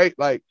cloth, right?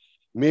 Like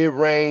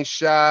mid-range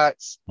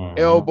shots,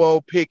 elbow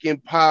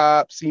picking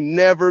pops. He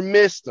never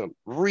missed them,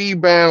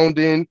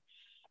 rebounding.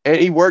 And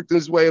he worked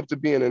his way up to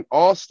being an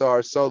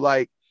all-star. So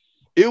like,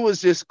 it was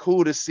just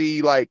cool to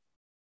see like,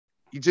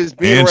 just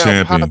being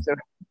around pops.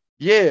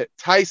 And,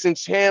 Tyson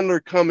Chandler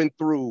coming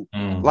through,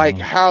 like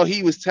how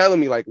he was telling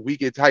me, like we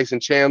get Tyson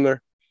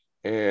Chandler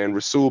and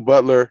Rasul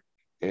Butler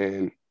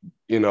and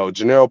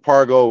Gennaro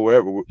Pargo,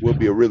 wherever, will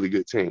be a really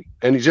good team.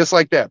 And he just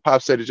like that.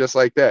 Pop said it just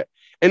like that.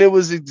 And it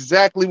was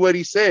exactly what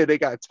he said. They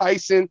got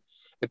Tyson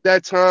at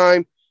that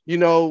time. They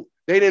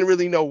didn't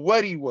really know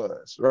what he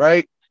was,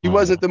 right? He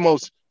wasn't the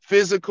most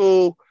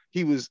physical.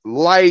 He was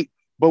light.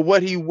 But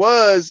what he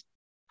was,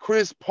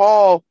 Chris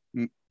Paul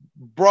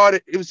brought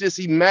it. It was just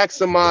he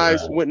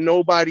maximized what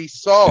nobody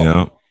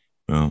saw.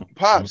 Yeah.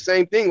 Pop,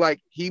 same thing. Like,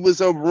 he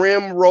was a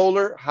rim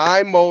roller,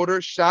 high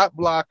motor, shot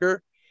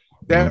blocker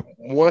that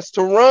wants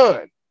to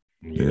run.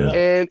 Yeah.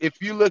 And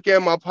if you look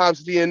at my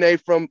Pop's DNA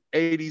from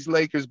 80s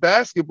Lakers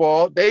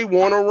basketball, they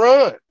want to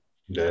run.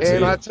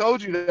 I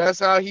told you that's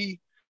how he,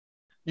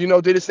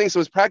 did his thing. So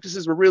his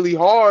practices were really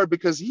hard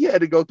because he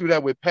had to go through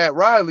that with Pat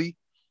Riley,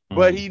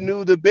 but he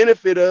knew the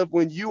benefit of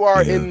when you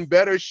are in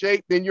better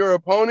shape than your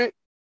opponent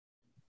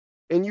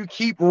and you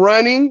keep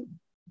running,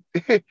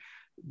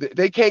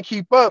 they can't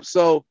keep up.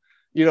 So,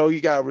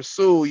 you got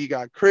Rasul, you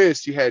got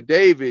Chris, you had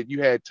David,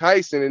 you had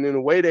Tyson, and then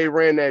the way they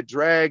ran that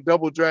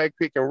double drag,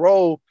 pick and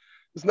roll,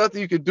 there's nothing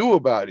you could do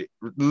about it,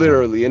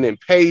 literally. And then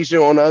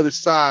Peja on the other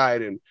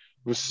side and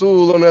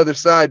Rasul on the other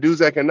side, dudes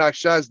that can knock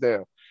shots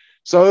down.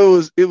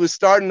 So it was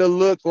starting to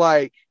look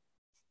like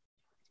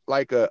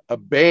a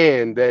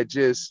band that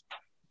just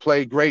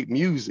played great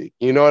music.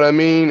 You know what I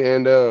mean?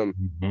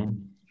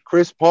 And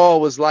Chris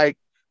Paul was like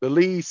the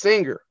lead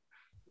singer.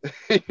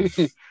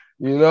 And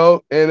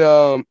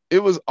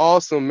it was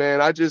awesome,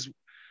 man.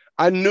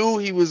 I knew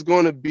he was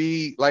going to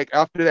be, like,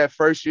 after that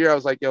first year, I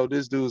was like, yo,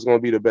 this dude's going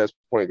to be the best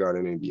point guard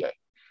in the NBA.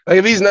 Like,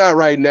 if he's not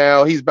right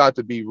now, he's about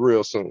to be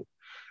real soon.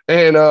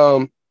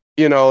 And,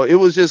 it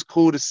was just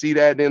cool to see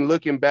that. And then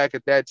looking back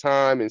at that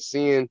time and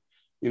seeing,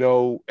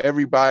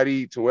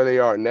 everybody to where they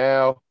are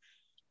now,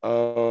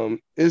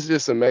 it's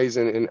just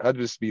amazing. And I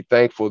just be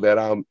thankful that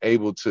I'm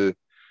able to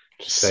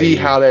see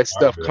how that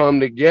stuff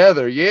come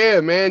together. Yeah,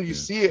 man, you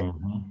see it.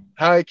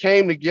 How it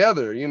came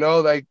together,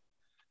 like,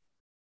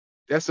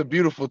 that's a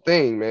beautiful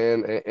thing,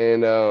 man.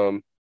 And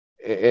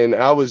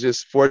I was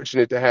just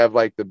fortunate to have,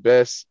 like, the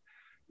best,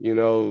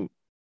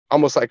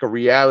 almost like a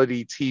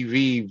reality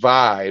TV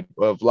vibe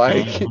of,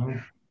 like,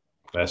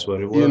 that's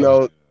what it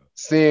was.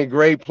 Seeing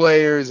great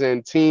players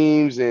and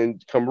teams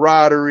and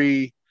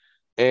camaraderie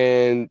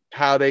and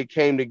how they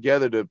came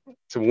together to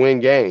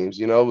win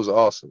games. It was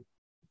awesome.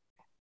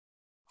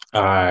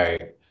 All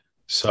right.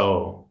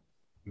 So,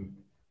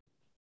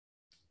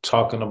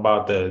 talking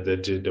about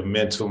the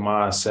mental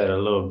mindset a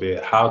little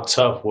bit, how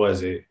tough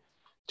was it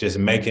just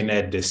making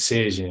that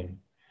decision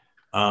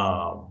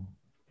from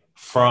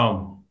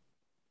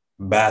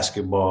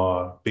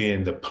basketball,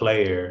 being the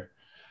player,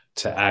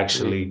 to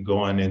actually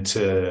going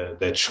into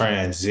the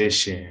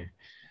transition,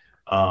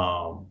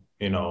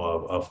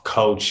 of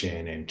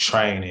coaching and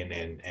training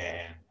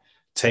and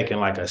taking,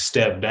 like, a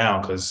step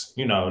down? Because,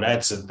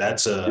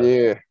 that's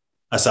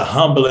a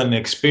humbling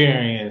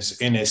experience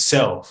in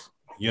itself.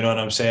 You know what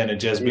I'm saying? To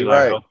just be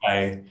like,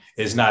 okay,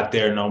 it's not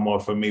there no more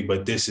for me,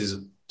 but this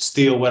is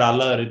still what I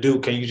love to do.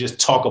 Can you just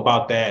talk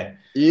about that?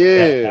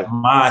 Yeah. That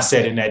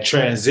mindset and that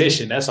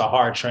transition? That's a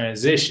hard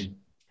transition.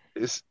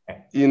 It's,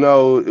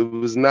 it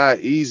was not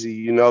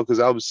easy, because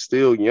I was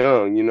still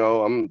young,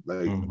 I'm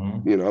like,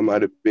 I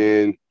might have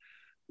been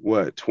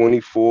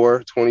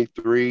 24,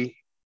 23,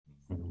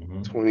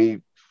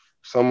 20,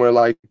 somewhere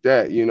like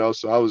that,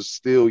 so I was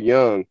still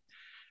young.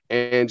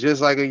 And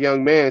just like a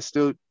young man,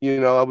 still,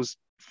 I was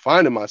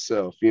finding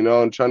myself,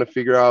 and trying to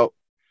figure out,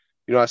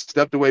 I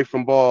stepped away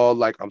from ball.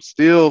 Like, I'm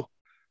still,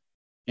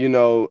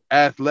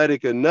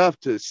 athletic enough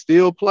to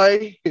still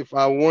play if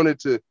I wanted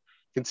to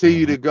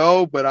continue to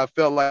go, but I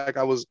felt like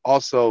I was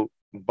also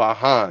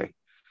behind.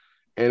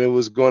 And it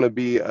was going to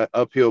be an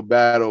uphill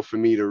battle for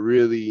me to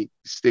really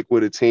stick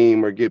with a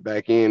team or get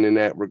back in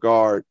that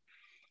regard.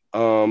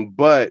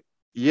 But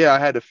yeah, I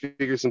had to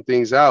figure some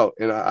things out.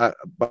 And I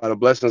by the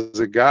blessings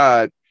of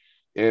God,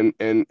 and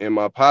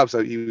my pops,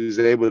 he was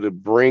able to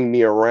bring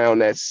me around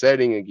that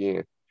setting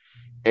again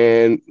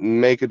and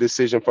make a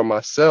decision for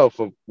myself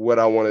of what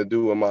I want to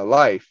do in my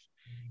life.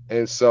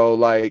 And so,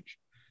 like,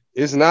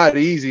 it's not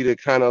easy to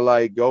kind of,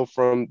 like, go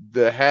from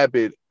the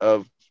habit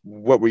of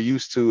what we're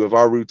used to, of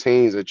our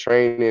routines of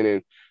training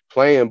and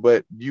playing,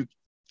 but you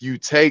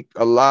take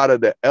a lot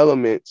of the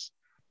elements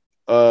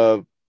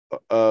of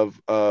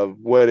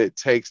what it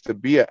takes to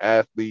be an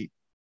athlete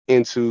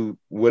into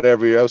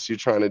whatever else you're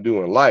trying to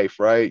do in life,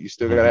 right? You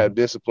still got to have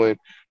discipline.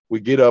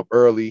 We get up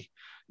early,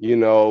 we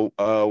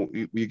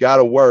got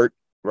to work,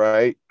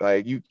 right?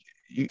 Like, you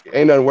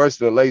ain't nothing worse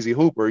than a lazy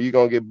hooper. You're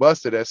going to get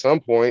busted at some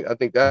point. I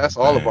think that's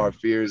all of our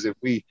fears. If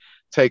we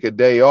take a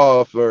day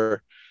off,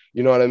 or,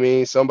 you know what I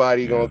mean?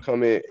 Somebody going to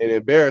come in and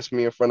embarrass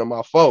me in front of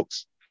my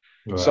folks.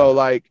 Right. So,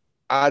 like,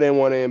 I didn't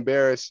want to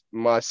embarrass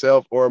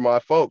myself or my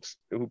folks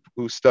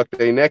who stuck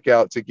their neck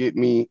out to get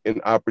me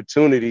an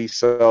opportunity.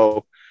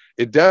 So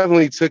it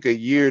definitely took a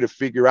year to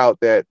figure out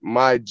that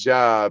my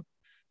job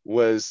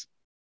was,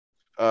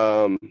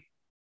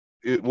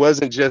 it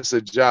wasn't just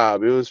a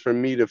job. It was for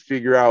me to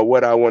figure out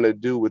what I want to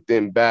do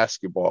within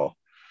basketball.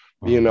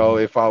 you know,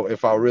 if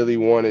I really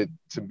wanted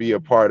to be a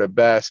part of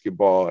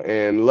basketball.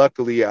 And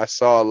luckily I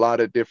saw a lot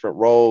of different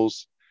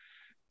roles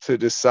to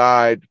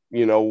decide,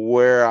 you know,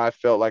 where I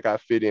felt like I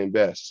fit in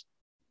best.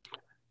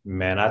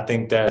 Man, I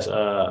think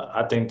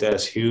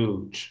that's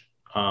huge.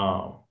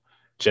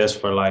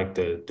 Just for like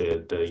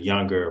the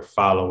younger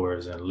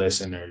followers and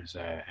listeners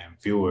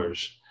and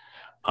viewers.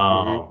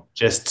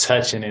 Just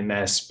touching in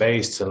that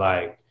space to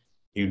like,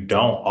 you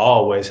don't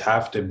always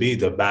have to be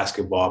the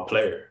basketball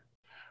player,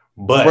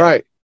 but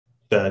Right.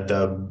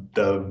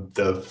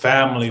 the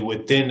family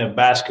within the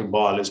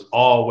basketball is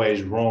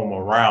always room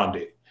around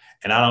it.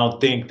 And I don't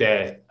think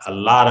that a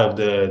lot of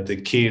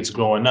the kids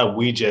growing up,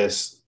 we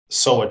just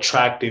so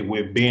attracted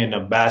with being a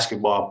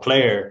basketball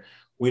player.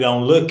 We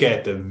don't look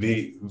at the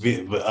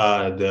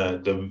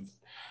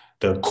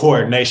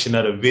coordination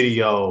of the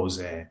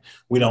videos, and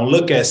we don't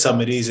look at some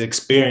of these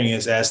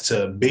experiences as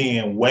to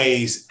being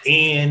ways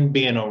in,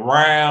 being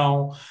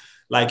around.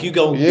 Like you're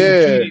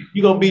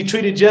gonna be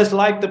treated just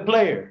like the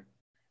player.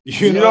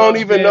 You don't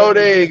even know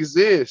they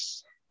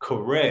exist.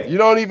 Correct. You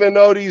don't even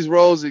know these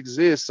roles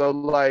exist. So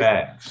like,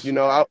 Facts. you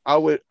know, I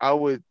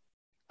would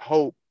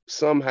hope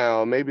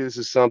somehow, maybe this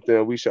is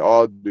something we should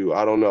all do.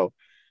 I don't know.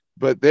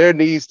 But there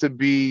needs to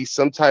be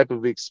some type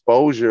of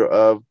exposure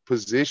of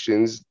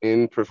positions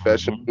in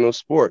professional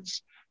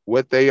sports,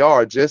 what they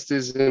are, just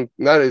as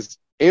not as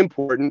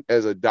important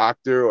as a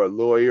doctor or a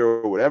lawyer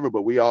or whatever,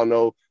 but we all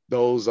know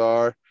those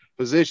are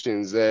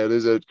positions.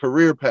 There's a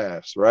career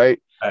paths,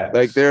 right? Facts.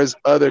 Like there's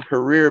other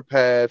career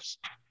paths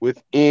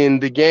within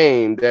the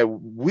game that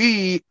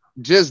we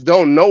just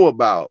don't know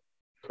about.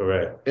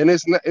 Correct. And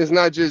it's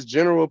not just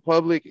general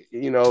public,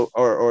 you know,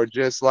 or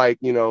just like,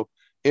 you know,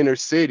 inner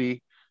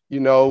city. You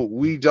know,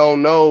 we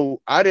don't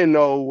know. I didn't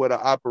know what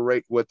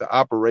the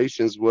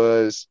operations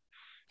was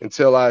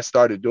until I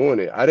started doing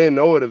it. I didn't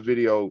know what a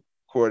video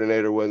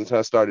coordinator was until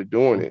I started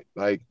doing it.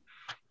 Like,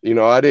 you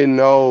know, I didn't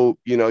know,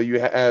 you know, you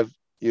have,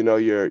 you know,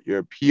 your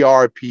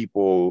PR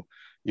people,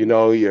 you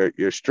know,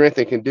 your strength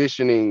and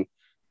conditioning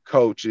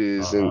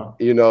coaches, and,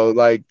 you know,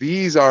 like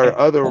these are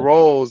other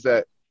roles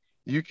that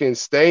you can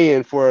stay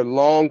in for a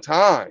long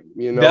time,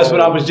 you know. That's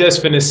what I was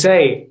just finna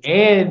say.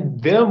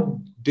 And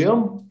them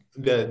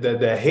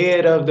the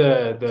head of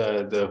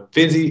the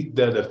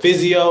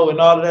physio and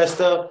all of that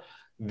stuff,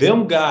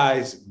 them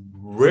guys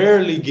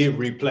rarely get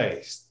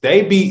replaced.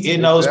 They be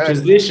in those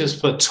positions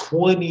for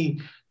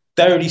 20,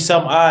 30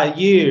 some odd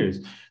years.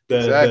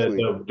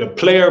 The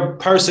player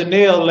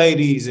personnel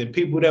ladies and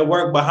people that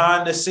work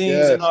behind the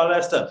scenes and all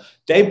that stuff,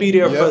 they be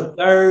there for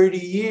 30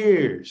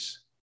 years.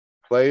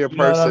 Player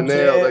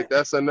personnel, like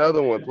that's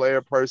another one.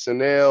 Player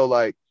personnel,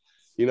 like,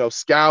 you know,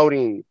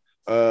 scouting,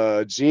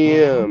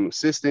 GM,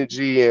 assistant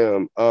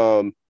GM,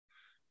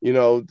 you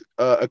know,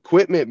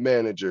 equipment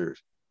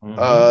managers.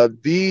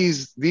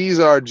 These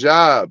are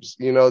jobs,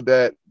 you know,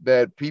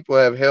 that people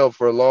have held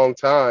for a long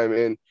time.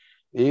 And,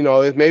 you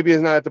know, maybe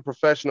it's not at the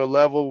professional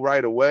level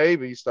right away,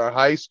 but you start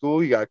high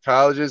school, you got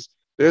colleges.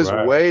 There's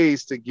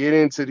ways to get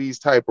into these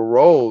type of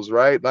roles,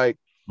 right? Like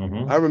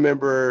I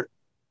remember,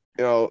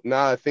 you know,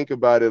 now I think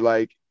about it,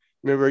 like,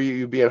 remember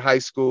you'd be in high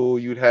school,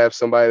 you'd have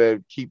somebody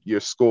that keep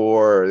your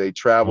score, or they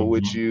travel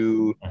with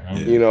you,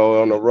 you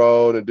know, on the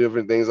road and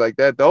different things like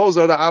that. Those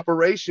are the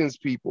operations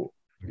people.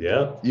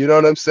 Yeah. You know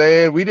what I'm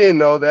saying? We didn't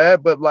know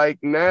that, but like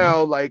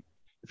now, like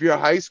if you're a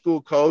high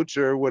school coach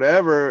or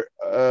whatever,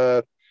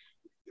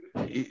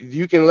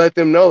 you can let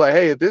them know, like,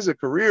 hey, if there's a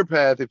career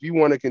path, if you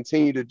want to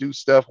continue to do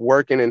stuff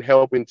working and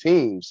helping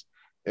teams,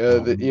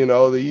 you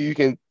know, you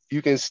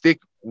can stick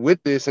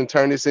with this and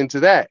turn this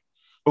into that.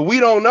 But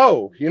we don't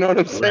know, you know what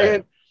I'm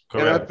saying?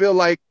 And I feel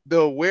like the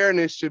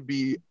awareness should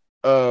be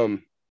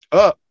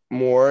up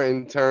more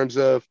in terms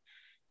of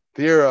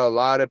there are a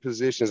lot of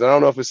positions. I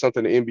don't know if it's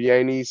something the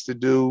NBA needs to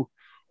do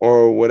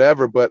or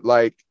whatever, but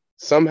like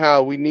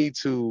somehow we need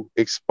to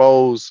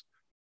expose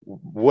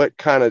what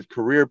kind of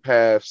career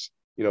paths,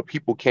 you know,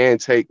 people can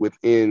take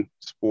within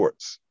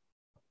sports.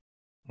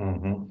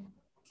 No,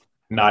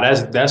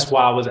 that's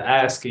why I was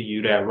asking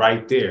you that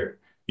right there.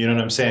 You know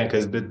what I'm saying?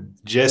 Because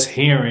just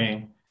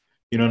hearing,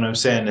 you know what I'm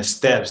saying, the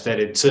steps that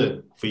it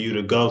took for you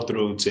to go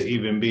through to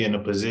even be in the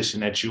position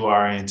that you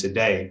are in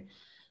today,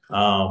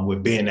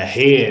 with being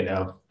ahead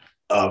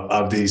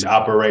of these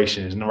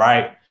operations,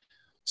 right?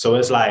 So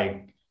it's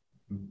like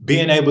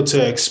being able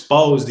to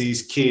expose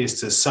these kids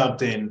to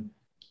something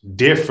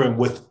different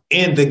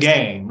within the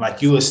game.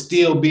 Like you will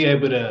still be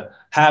able to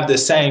have the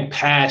same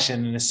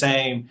passion and the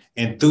same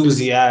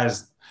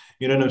enthusiasm,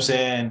 you know what I'm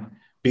saying?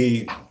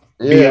 Be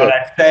on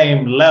that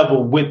same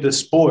level with the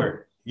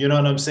sport. You know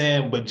what I'm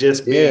saying? But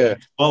just being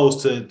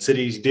exposed to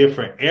these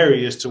different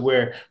areas to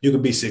where you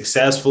can be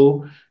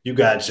successful. You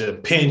got your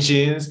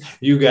pensions,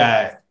 you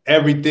got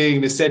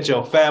everything to set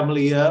your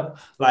family up.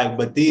 Like,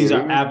 but these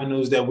are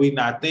avenues that we're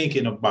not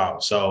thinking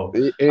about. So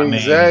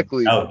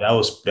exactly. I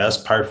mean, that's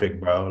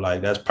perfect, bro.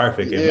 Like that's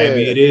perfect. And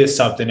maybe it is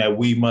something that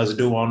we must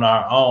do on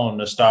our own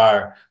to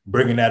start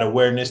bringing that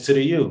awareness to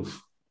the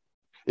youth.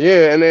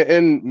 Yeah,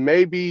 and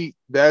maybe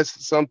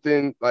that's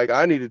something like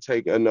I need to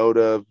take a note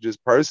of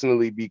just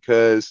personally,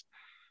 because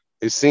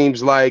it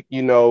seems like,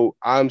 you know,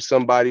 I'm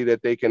somebody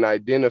that they can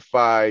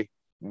identify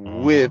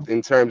with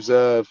in terms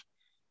of,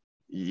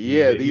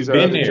 yeah, these You've are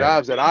been other there.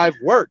 jobs that I've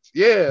worked.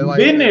 Yeah, You've like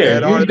been there.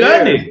 that are You've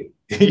done there.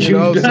 it. You You've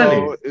know, done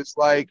so it. it's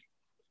like,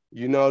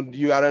 you know,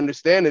 you got to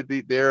understand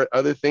that there are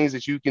other things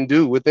that you can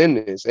do within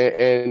this,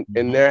 and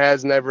there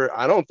has never,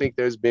 I don't think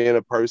there's been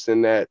a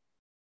person that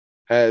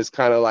has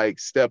kind of like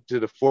stepped to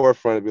the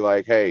forefront and be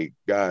like, hey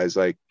guys,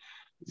 like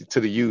to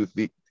the youth,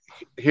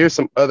 here's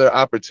some other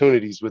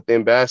opportunities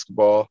within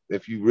basketball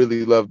if you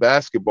really love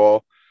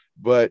basketball.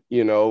 But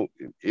you know,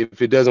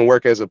 if it doesn't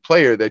work as a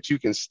player, that you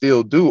can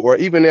still do, or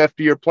even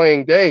after your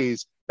playing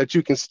days, that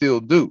you can still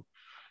do. Yeah.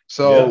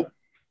 So,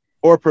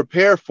 or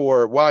prepare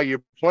for while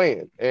you're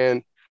playing.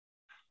 And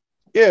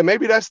yeah,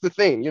 maybe that's the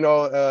thing. You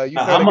know, you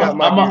kind I'm of a, got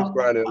my I'm gears a,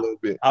 grinding a little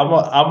bit. I'm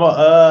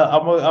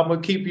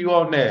gonna keep you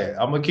on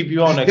that. I'm gonna keep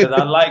you on that because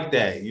I like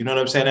that. You know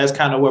what I'm saying? That's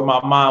kind of where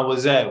my mind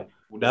was at.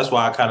 That's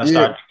why I kind of Yeah.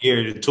 started to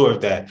gear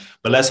toward that.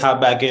 But let's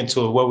hop back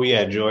into it. Where we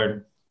at,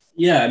 Jordan?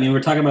 Yeah, I mean,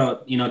 we're talking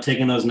about, you know,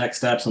 taking those next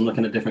steps and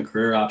looking at different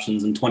career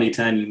options. In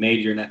 2010, you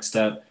made your next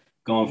step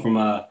going from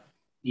a,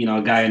 you know,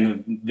 a guy in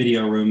the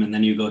video room, and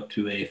then you go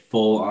to a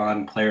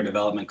full-on player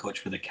development coach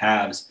for the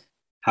Cavs.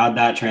 How'd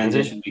that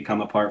transition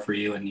become a part for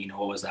you? And, you know,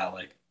 what was that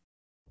like?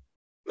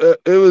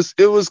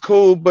 It was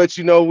cool, but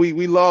you know,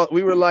 we lost.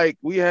 We were like,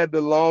 we had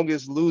the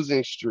longest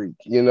losing streak,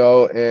 you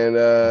know, and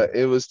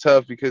it was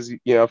tough because, you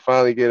know, I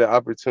finally get an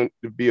opportunity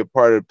to be a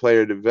part of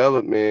player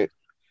development.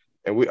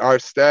 And our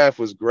staff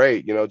was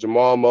great. You know,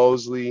 Jamal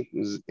Mosley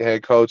was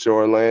head coach of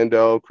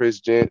Orlando, Chris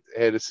Gent,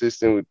 head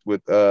assistant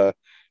with the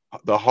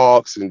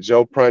Hawks, and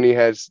Joe Prunty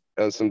had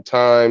some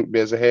time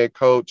as a head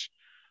coach.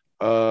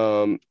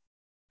 And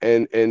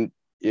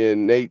yeah,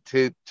 Nate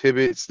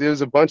Tibbetts.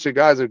 There's a bunch of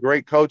guys that are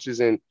great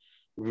coaches, and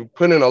we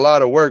put in a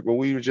lot of work, but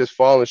we were just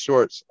falling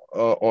short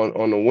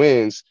on the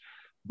wins.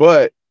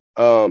 But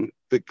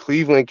the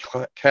Cleveland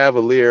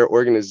Cavalier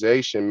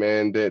organization,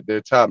 man,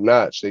 they're top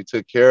notch. They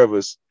took care of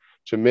us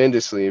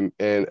tremendously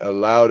and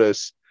allowed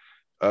us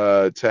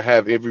to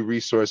have every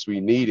resource we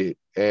needed,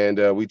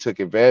 and we took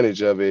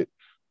advantage of it.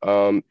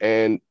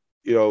 And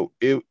you know,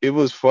 it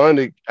was fun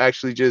to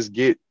actually just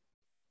get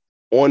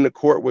on the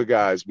court with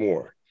guys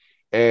more,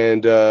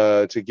 and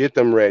to get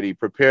them ready,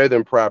 prepare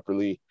them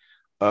properly,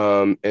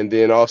 and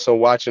then also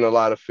watching a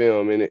lot of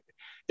film. And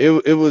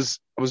it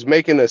was, I was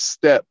making a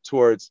step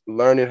towards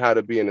learning how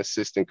to be an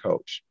assistant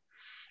coach,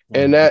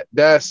 and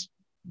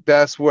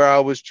that's where I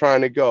was trying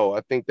to go.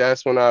 I think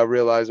that's when I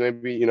realized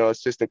maybe, you know,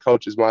 assistant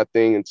coach is my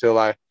thing until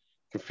I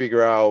can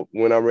figure out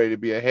when I'm ready to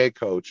be a head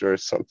coach or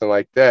something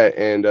like that.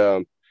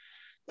 And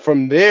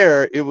from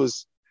there, it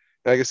was,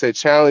 like I said,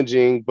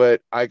 challenging,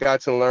 but I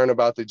got to learn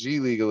about the G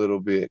League a little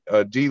bit,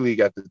 D League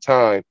at the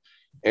time.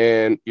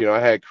 And, you know, I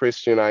had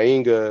Christian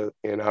Ainga,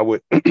 and I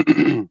would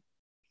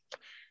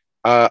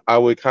I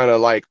would kind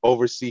of like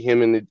oversee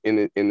him in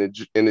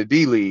the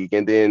D League,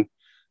 and then,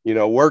 you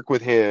know, work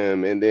with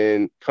him, and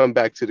then come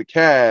back to the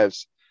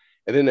Cavs.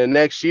 And then the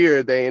next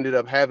year they ended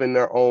up having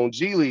their own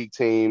G League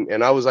team,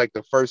 and I was like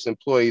the first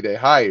employee they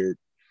hired.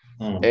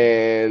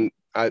 And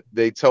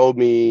they told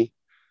me,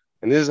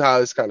 and this is how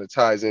this kind of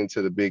ties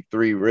into the big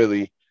three,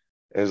 really.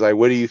 And it's like,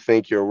 what do you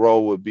think your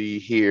role would be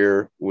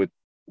here with,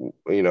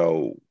 you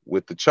know,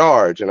 with the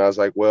charge? And I was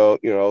like, well,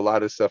 you know, a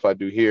lot of stuff I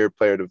do here,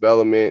 player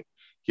development,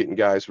 getting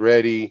guys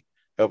ready,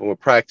 helping with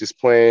practice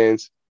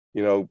plans,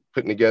 you know,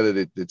 putting together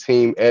the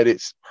team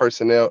edits,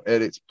 personnel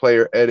edits,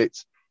 player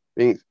edits,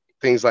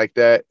 things like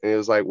that. And it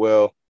was like,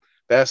 well,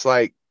 that's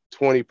like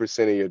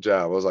 20% of your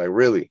job. I was like,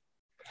 really?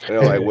 And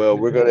they're like, well,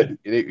 we're going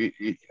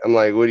to, I'm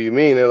like, what do you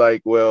mean? They're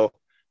like, well,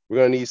 we're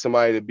going to need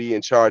somebody to be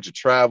in charge of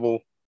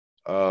travel,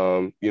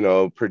 you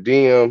know, per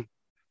diem.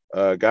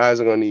 Guys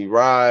are going to need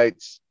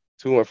rides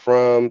to and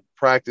from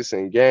practice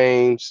and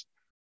games.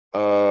 You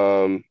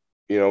know,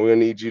 we're going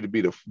to need you to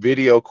be the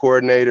video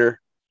coordinator,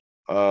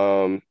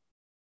 and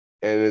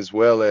as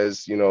well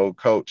as, you know,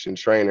 coach and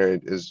trainer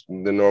is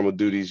the normal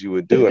duties you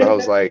would do. And I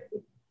was like,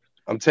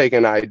 I'm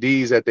taking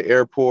IDs at the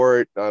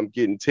airport. I'm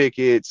getting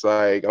tickets.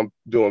 Like, I'm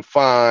doing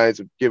fines,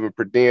 I'm giving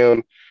per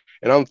diem.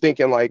 And I'm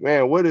thinking like,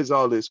 man, what is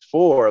all this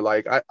for?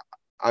 Like,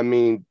 I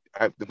mean,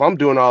 if I'm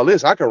doing all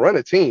this, I can run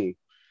a team.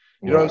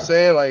 You know what I'm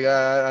saying? Like,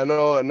 I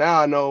know now,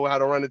 I know how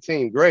to run a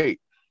team.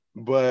 Great.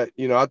 But,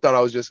 you know, I thought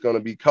I was just going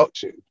to be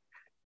coaching.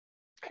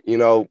 You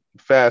know,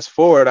 fast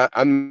forward, I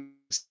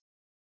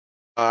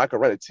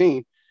could run a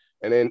team.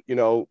 And then, you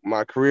know,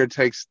 my career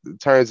takes the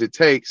turns it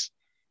takes.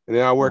 And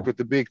then I work with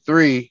the big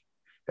three.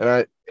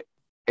 And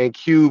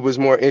Cube was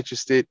more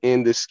interested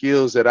in the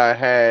skills that I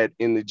had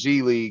in the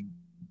G League,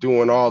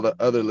 doing all the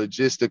other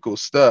logistical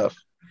stuff.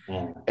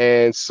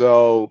 And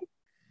so,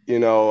 you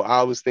know,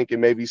 I was thinking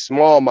maybe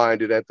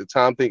small-minded at the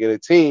time, thinking a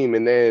team.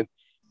 And then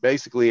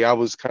basically I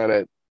was kind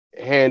of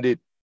handed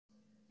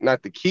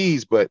not the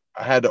keys, but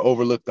I had to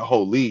overlook the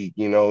whole league,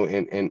 you know,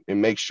 and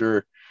make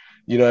sure,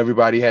 you know,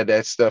 everybody had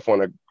that stuff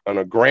on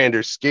a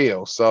grander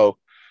scale. So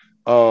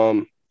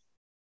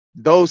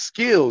those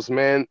skills,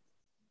 man,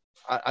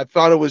 I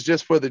thought it was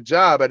just for the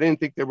job. I didn't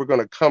think they were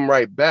going to come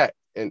right back.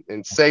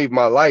 and save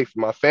my life,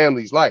 my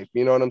family's life.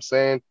 You know what I'm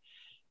saying?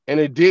 And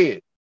it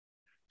did.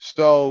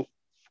 So,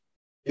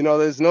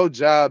 there's no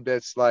job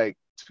that's like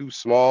too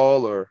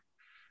small or,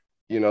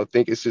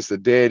 think it's just a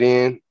dead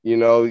end.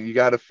 You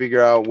got to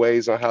figure out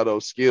ways on how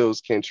those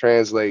skills can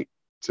translate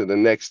to the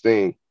next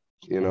thing,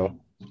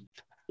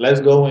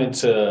 Let's go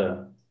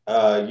into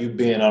you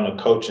being on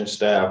the coaching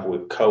staff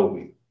with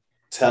Kobe.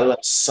 Tell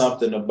us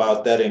something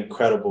about that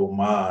incredible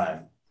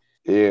mind.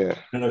 Yeah.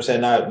 You know what I'm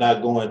saying?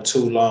 Not going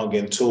too long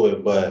into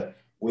it, but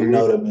we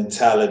know the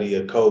mentality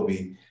of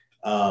Kobe.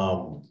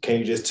 Can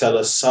you just tell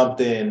us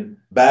something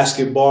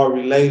basketball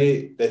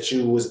related that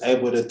you was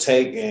able to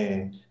take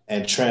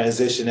and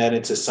transition that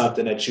into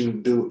something that you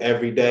do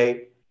every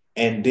day?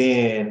 And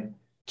then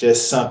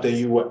just something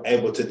you were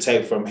able to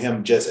take from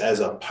him just as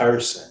a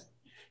person.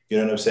 You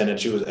know what I'm saying?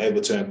 That you was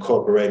able to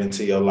incorporate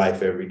into your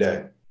life every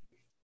day.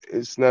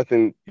 It's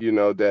nothing,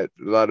 that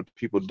a lot of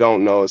people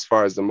don't know as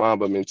far as the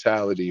Mamba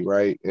mentality,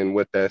 right? And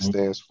what that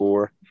stands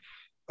for.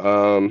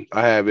 I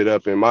have it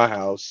up in my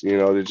house,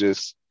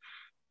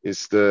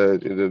 it's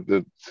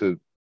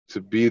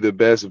to be the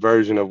best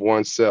version of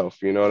oneself,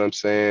 you know what I'm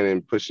saying?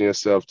 And pushing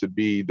yourself to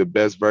be the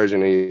best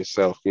version of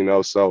yourself,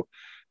 so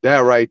that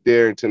right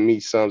there to me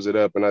sums it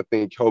up. And I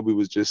think Kobe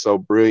was just so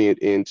brilliant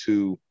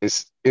into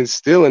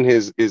instilling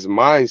his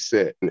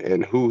mindset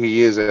and who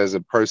he is as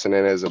a person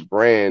and as a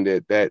brand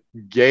that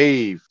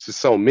gave to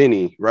so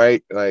many,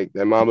 right? Like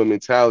that Mamba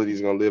mentality is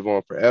going to live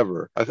on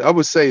forever. I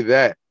would say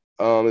that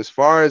as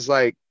far as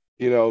like,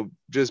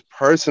 just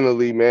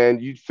personally, man,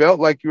 you felt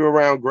like you were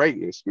around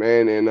greatness,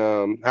 man.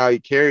 And how he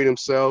carried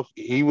himself,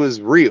 he was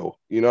real,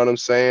 you know what I'm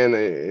saying?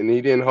 And he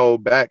didn't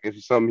hold back.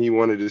 If something he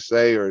wanted to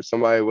say or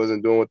somebody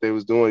wasn't doing what they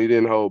was doing, he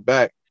didn't hold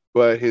back.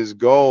 But his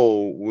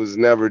goal was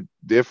never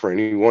different.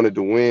 He wanted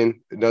to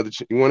win he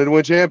wanted to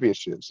win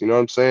championships, you know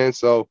what I'm saying?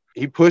 So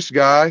he pushed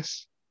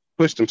guys,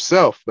 pushed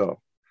himself though.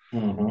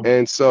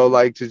 And so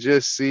like to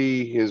just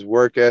see his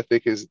work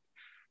ethic, a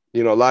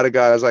lot of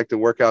guys like to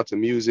work out to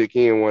music.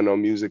 He didn't want no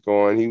music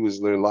on. He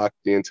was literally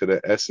locked into the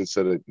essence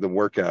of the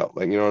workout.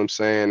 Like, you know what I'm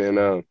saying?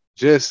 And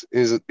just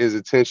his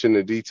attention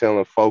to detail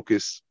and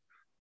focus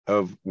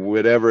of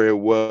whatever it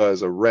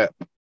was, a rep,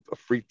 a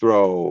free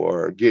throw,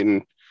 or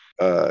getting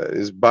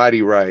his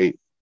body right,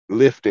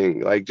 lifting,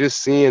 like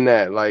just seeing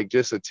that, like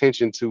just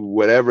attention to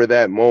whatever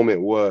that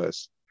moment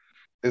was.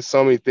 There's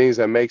so many things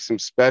that makes him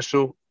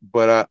special,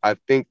 but I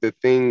think the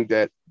thing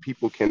that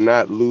people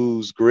cannot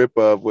lose grip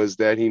of was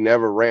that he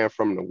never ran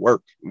from the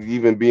work,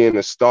 even being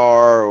a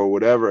star or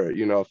whatever,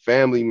 a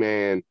family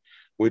man,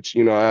 which,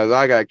 as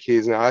I got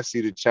kids now, I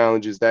see the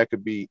challenges that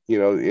could be,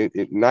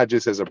 not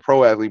just as a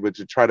pro athlete, but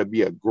to try to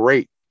be a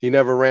great. He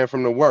never ran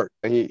from the work.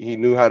 And he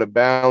knew how to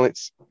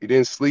balance. He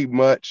didn't sleep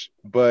much,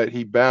 but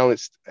he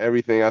balanced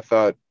everything, I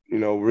thought,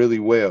 really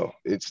well.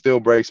 It still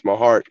breaks my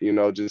heart,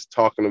 just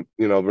talking,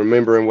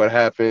 remembering what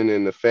happened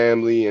and the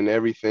family and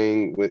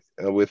everything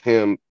with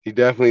him. He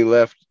definitely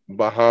left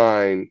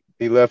behind.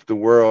 He left the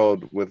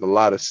world with a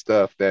lot of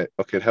stuff that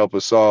could help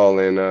us all.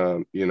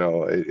 And,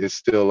 it's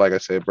still, like I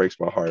said, it breaks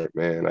my heart,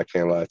 man. I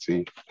can't lie to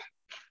you.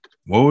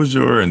 What was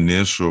your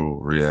initial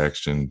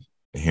reaction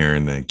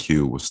hearing that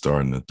Q was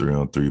starting the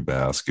 3-on-3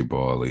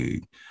 basketball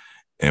league?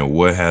 And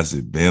what has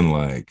it been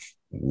like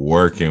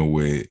working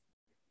with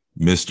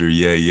Mr.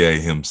 Yay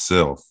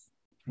himself?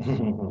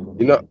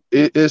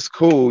 It's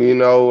cool.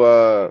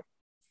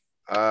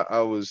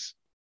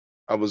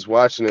 I was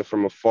watching it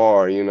from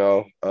afar,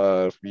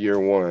 year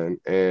one.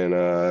 And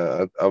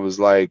I was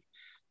like,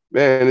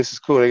 man, this is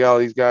cool. They got all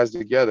these guys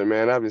together,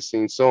 man. I haven't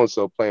seen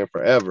so-and-so playing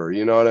forever.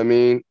 You know what I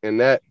mean? And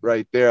that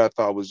right there, I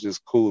thought was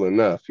just cool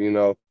enough,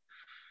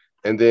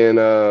 And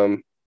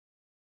then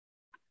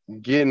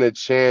getting a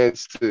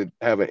chance to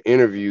have an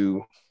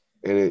interview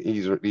and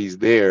he's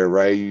there,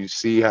 right? You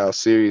see how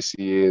serious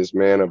he is,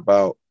 man,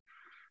 about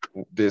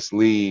this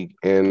league,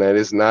 and that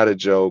it's not a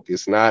joke.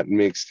 It's not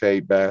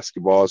mixtape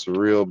basketball. It's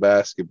real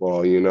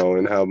basketball,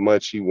 and how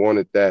much he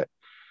wanted that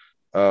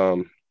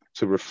to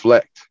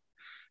reflect.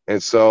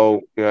 And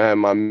so, I had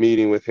my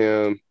meeting with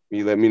him.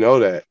 He let me know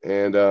that,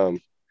 and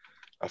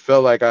I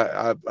felt like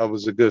I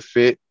was a good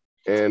fit.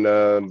 And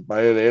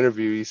by the end of the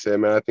interview, he said,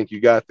 "Man, I think you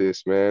got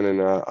this, man."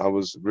 And I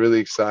was really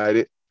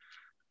excited.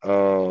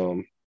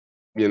 And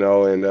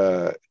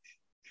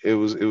it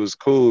was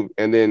cool.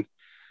 And then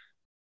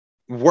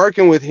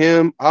working with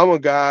him, I'm a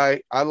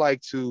guy, I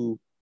like to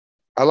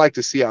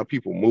see how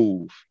people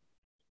move,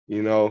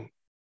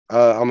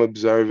 I'm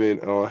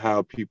observant on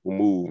how people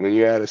move. When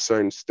you're at a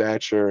certain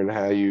stature and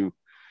how you've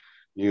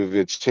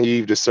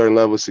achieved a certain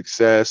level of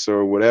success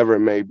or whatever it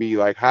may be,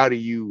 like how do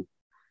you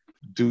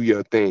do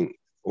your thing?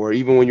 Or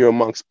even when you're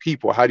amongst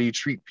people, how do you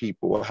treat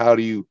people? How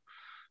do you,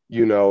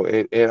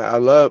 and I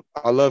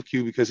love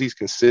Q because he's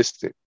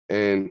consistent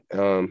and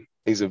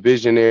he's a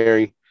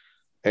visionary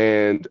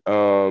and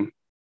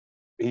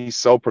he's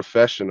so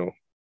professional.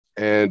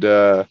 And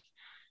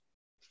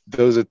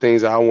those are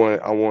things I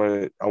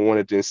wanted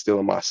to instill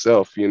in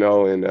myself,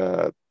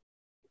 and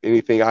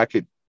anything I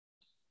could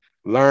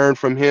learn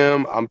from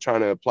him, I'm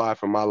trying to apply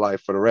for my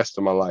life for the rest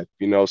of my life,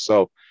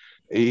 So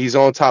He's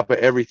on top of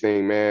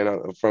everything,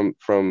 man.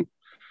 From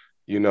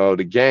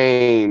the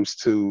games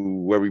to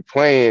where we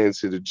playing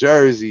to the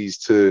jerseys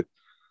to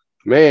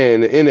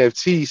man, the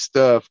NFT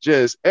stuff,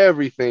 just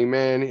everything,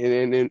 man,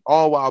 and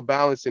all while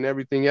balancing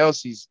everything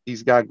else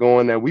he's got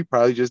going that we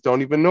probably just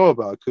don't even know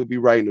about. Could be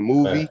writing a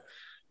movie,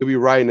 could be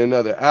writing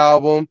another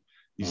album.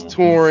 He's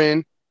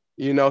touring.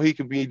 He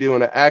could be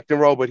doing an acting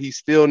role, but he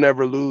still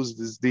never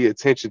loses the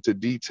attention to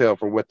detail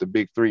for what the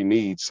big three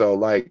needs. So,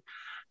 like,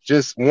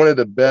 just one of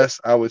the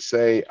best, I would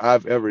say,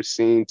 I've ever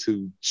seen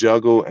to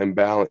juggle and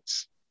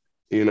balance,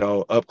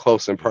 up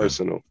close and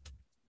personal,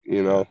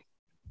 And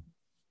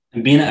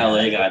being an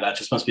LA guy, that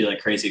just must be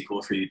like crazy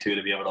cool for you too,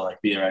 to be able to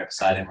like be right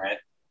beside him, right?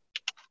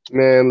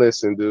 Man,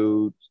 listen,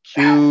 dude,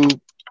 Cube,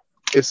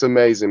 it's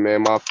amazing,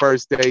 man. My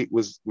first date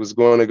was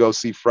going to go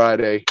see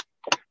Friday.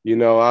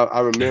 I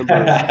remember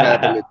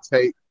having to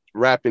take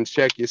Rap and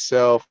Check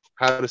Yourself,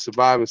 How to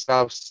Survive in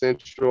South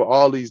Central,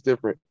 all these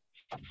different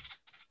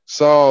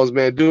songs,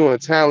 man, doing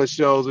talent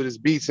shows with his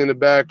beats in the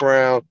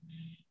background.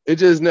 It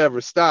just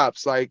never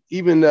stops. Like,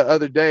 even the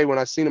other day when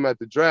I seen him at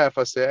the draft,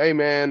 I said, hey,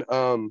 man,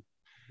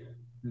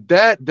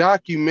 that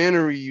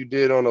documentary you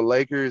did on the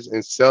Lakers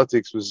and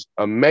Celtics was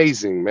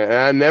amazing, man.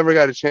 I never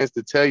got a chance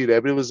to tell you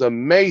that, but it was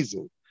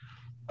amazing.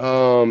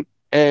 And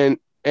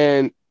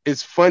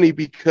it's funny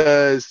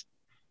because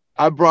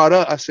I brought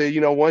up, I said,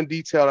 one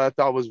detail I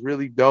thought was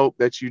really dope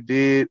that you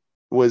did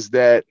was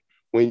that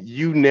when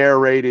you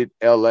narrated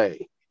LA,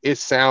 it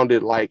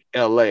sounded like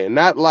LA, and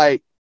not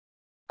like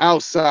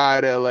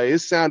outside LA. It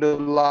sounded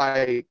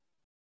like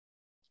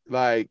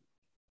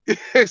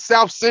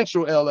South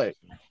Central LA.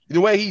 The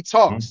way he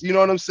talks, you know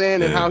what I'm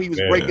saying? And how he was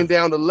breaking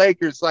down the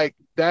Lakers, like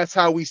that's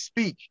how we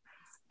speak.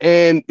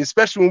 And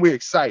especially when we're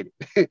excited.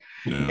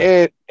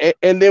 And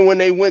then when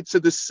they went to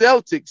the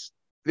Celtics,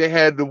 they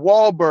had the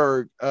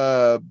Wahlberg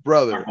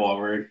brother.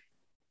 Wahlberg.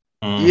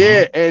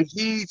 Yeah, and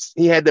he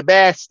had the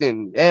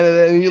Baston.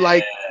 And you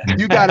like,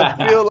 you gotta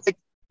feel like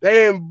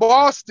they're in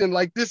Boston.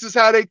 Like, this is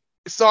how they,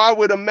 so I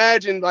would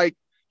imagine like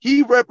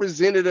he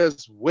represented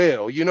us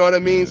well, you know what I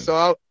mean?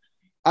 So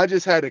I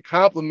just had to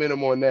compliment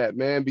him on that,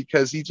 man,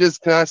 because he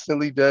just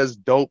constantly does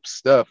dope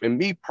stuff. And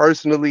me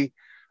personally,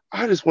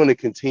 I just want to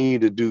continue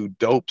to do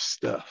dope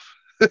stuff.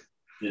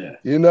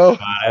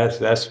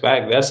 That's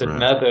fact. That's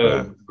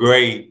another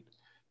great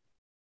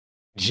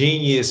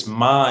genius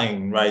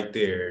mind right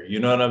there. You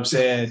know what I'm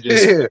saying?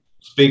 Just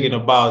speaking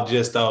about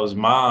just those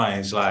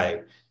minds,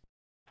 like,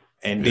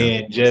 and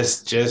then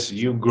just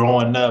you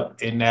growing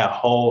up in that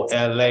whole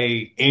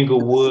LA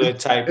Inglewood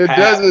type it path.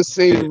 Doesn't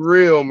seem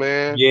real,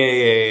 man.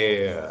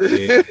 Yeah.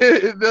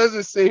 It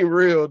doesn't seem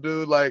real,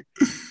 dude. Like,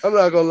 I'm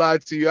not gonna lie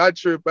to you, I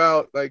trip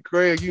out. Like,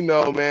 Craig,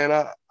 man,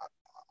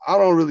 I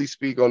don't really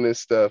speak on this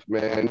stuff,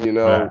 man,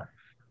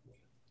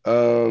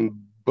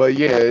 but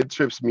yeah, it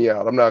trips me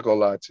out. I'm not gonna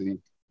lie to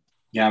you.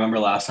 Yeah, I remember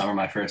last summer,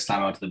 my first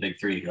time out to the Big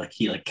Three, like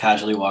he like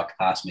casually walked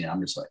past me and I'm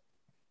just like,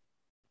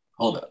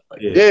 hold up.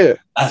 Like,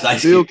 that's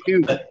still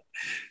cute.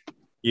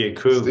 Yeah,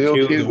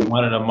 Q is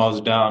one of the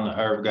most down to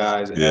earth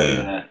guys.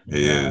 Yeah,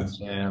 he is.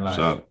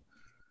 Like,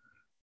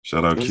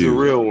 shout out Q. He's a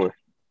real one.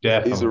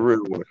 Definitely. He's a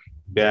real one.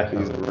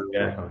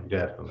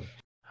 Definitely.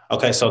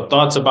 Okay, so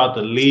thoughts about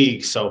the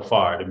league so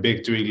far, the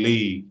Big Three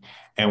league,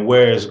 and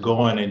where it's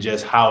going and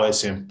just how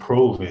it's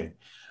improving.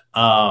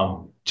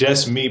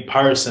 Just me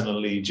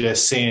personally,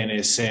 just seeing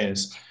it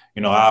since,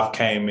 I've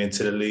came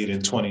into the league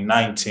in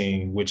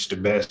 2019, which the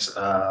best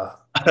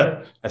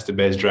that's the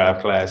best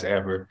draft class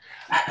ever.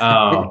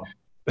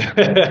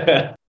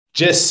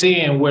 Just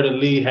seeing where the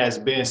league has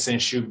been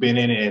since you've been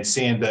in it and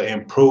seeing the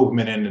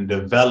improvement and the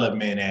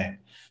development and,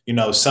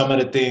 some of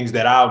the things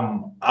that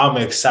I'm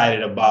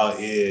excited about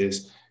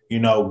is,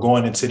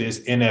 going into this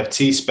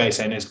NFT space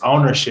and this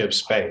ownership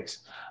space.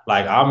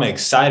 Like, I'm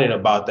excited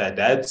about that.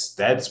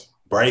 That's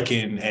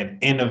breaking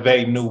and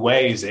innovating new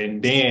ways.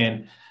 And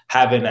then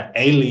having the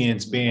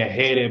aliens being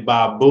headed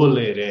by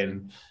Bullet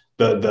and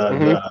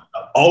the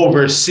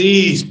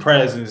overseas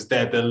presence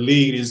that the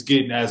league is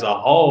getting as a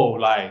whole,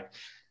 like,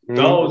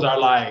 those are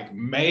like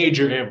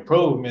major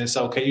improvements.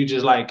 So can you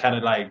just like kind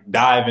of like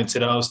dive into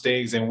those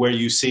things and where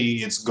you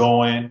see it's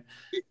going?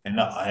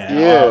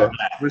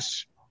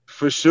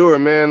 For sure,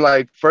 man.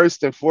 Like,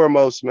 first and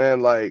foremost, man,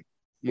 like,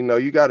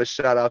 you got to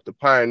shout out the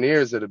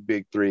pioneers of the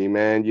Big Three,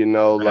 man.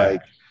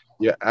 Like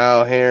your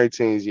Al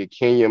Harringtons, your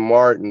Kenyon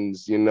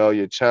Martins,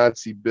 your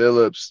Chauncey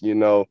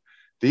Billups,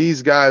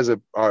 these guys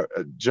are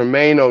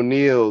Jermaine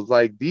O'Neal.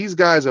 Like, these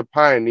guys are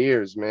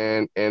pioneers,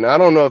 man. And I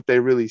don't know if they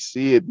really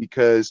see it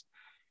because,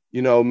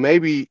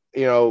 maybe,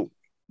 10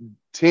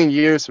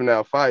 years from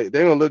now, they're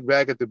going to look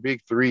back at the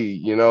Big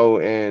Three,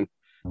 and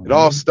it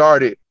all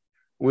started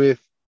with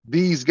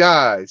these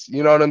guys,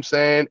 you know what I'm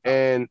saying?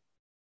 And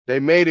they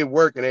made it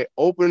work and they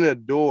opened a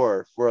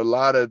door for a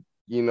lot of,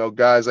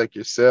 guys like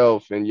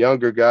yourself and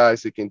younger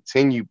guys to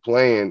continue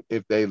playing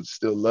if they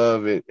still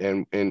love it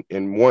and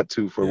want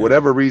to, for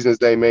whatever reasons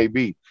they may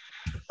be.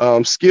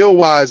 Skill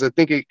wise, I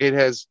think it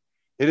has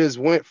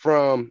went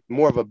from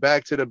more of a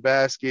back to the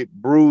basket,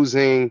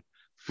 bruising,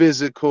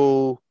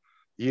 physical,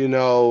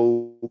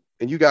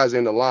 and you guys are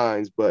in the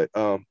lines, but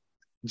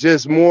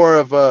just more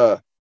of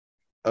a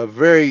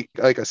very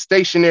like a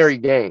stationary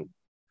game.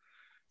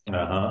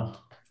 Uh-huh.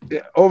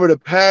 Over the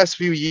past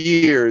few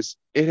years,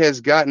 it has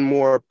gotten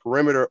more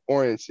perimeter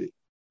oriented,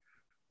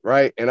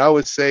 right? And I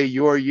would say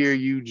your year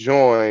you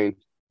joined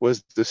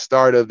was the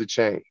start of the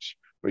change.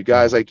 With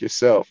guys like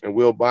yourself and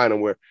Will Bynum,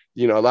 where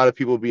a lot of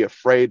people be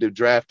afraid to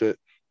draft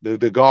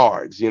the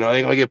guards. They're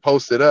gonna get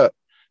posted up,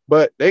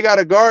 but they got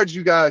to guard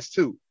you guys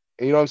too.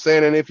 And you know what I'm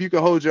saying? And if you can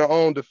hold your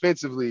own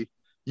defensively,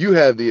 you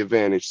have the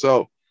advantage.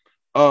 So,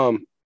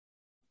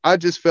 I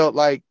just felt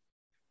like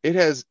it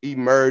has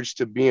emerged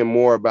to being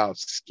more about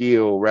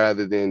skill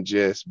rather than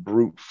just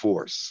brute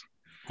force.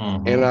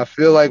 And I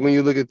feel like when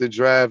you look at the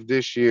draft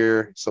this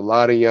year, it's a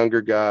lot of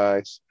younger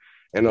guys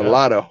and a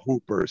lot of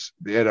hoopers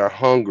that are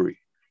hungry.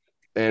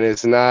 And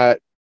it's not,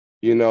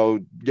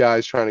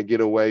 guys trying to get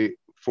away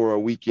for a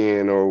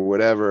weekend or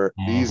whatever.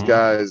 These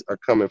guys are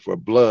coming for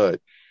blood.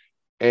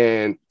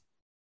 And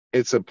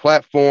it's a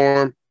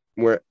platform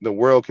where the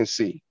world can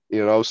see,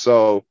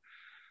 So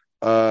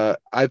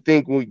I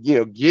think,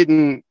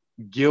 getting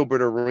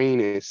Gilbert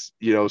Arenas,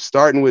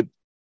 starting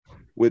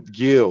with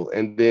Gil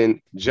and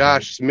then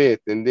Josh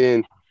Smith and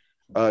then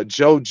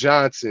Joe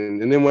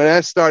Johnson. And then when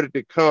that started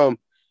to come,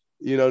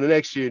 the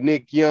next year,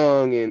 Nick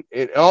Young and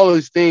all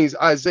these things,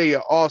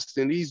 Isaiah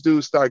Austin, these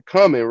dudes start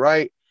coming,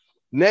 right?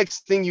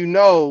 Next thing you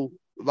know,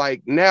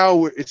 like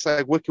now it's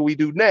like, what can we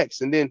do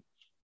next? And then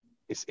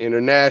it's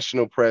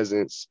international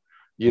presence.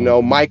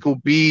 Michael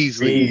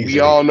Beasley. We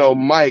all know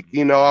Mike.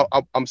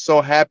 I'm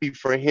so happy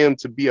for him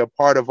to be a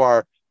part of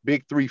our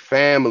BIG3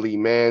 family,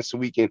 man, so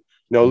we can,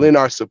 lend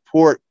our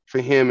support for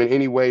him in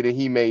any way that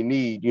he may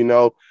need,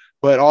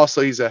 but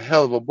also he's a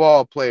hell of a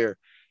ball player.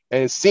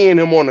 And seeing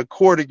him on the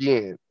court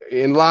again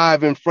and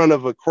live in front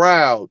of a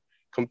crowd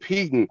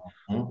competing,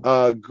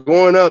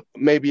 going up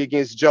maybe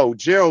against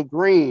Gerald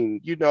Green,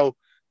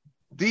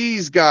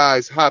 these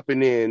guys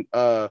hopping in,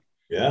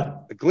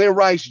 Glenn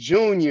Rice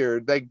Jr.,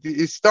 like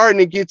it's starting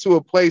to get to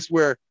a place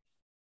where,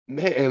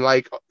 man,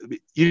 like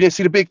you didn't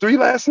see the BIG3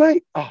 last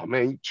night? Oh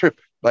man, you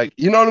tripping. Like,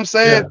 you know what I'm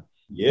saying?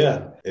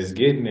 Yeah, it's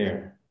getting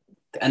there.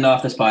 To end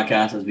off this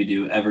podcast, as we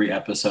do every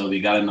episode, we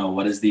got to know,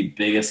 what is the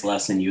biggest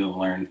lesson you have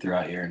learned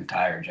throughout your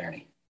entire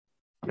journey?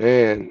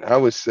 Man, I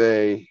would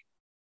say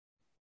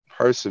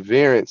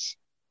perseverance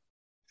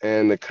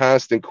and the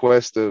constant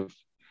quest of,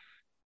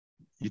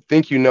 you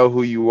think you know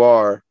who you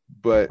are,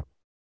 but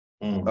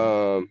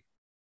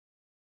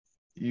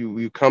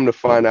you come to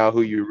find out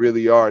who you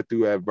really are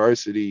through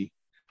adversity,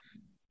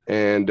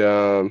 and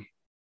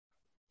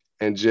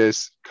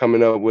just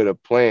coming up with a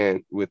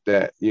plan with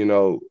that.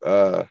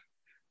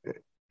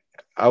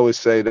 I would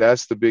say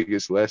that's the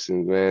biggest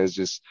lesson, man.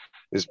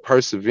 It's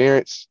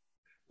perseverance,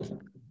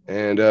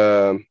 and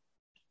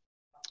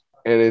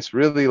it's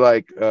really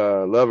like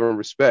love and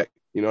respect.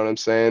 You know what I'm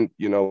saying?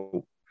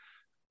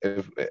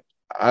 If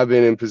I've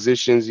been in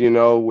positions,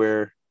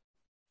 where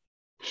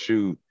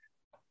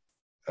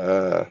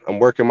I'm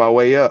working my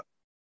way up,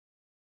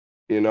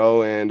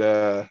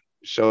 and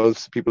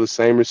shows people the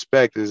same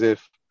respect as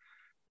if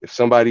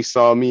somebody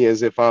saw me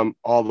as if I'm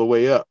all the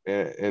way up.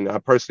 And I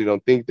personally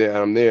don't think that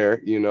I'm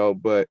there,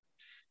 but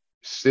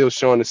still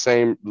showing the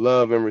same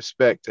love and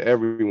respect to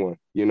everyone,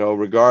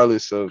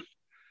 regardless of,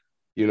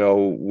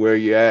 where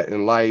you're at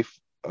in life.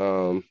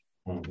 And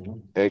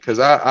because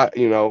I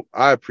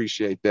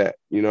appreciate that,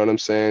 you know what I'm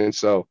saying?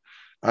 So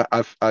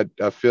I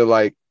feel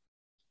like,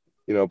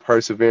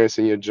 perseverance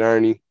in your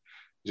journey,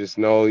 just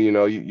know, you're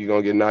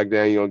going to get knocked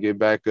down, you're going to get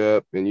back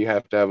up, and you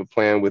have to have a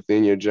plan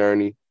within your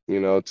journey,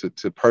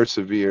 to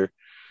persevere.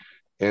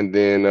 And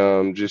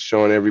then just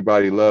showing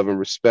everybody love and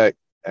respect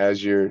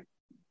as you're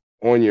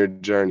on your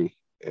journey.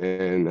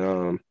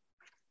 And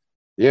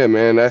yeah,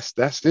 man,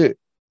 that's it.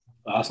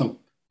 Awesome.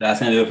 That's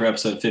going to do it for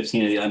episode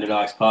 15 of the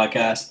Underdogs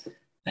podcast.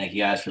 Thank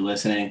you guys for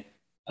listening.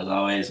 As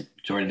always,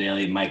 Jordan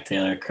Daly, Mike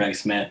Taylor, Craig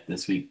Smith,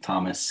 this week,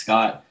 Thomas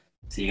Scott.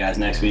 See you guys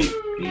next week.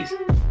 Peace.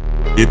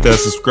 Hit that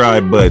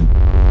subscribe button.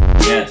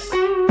 Yes.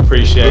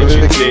 Appreciate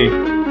you,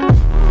 T.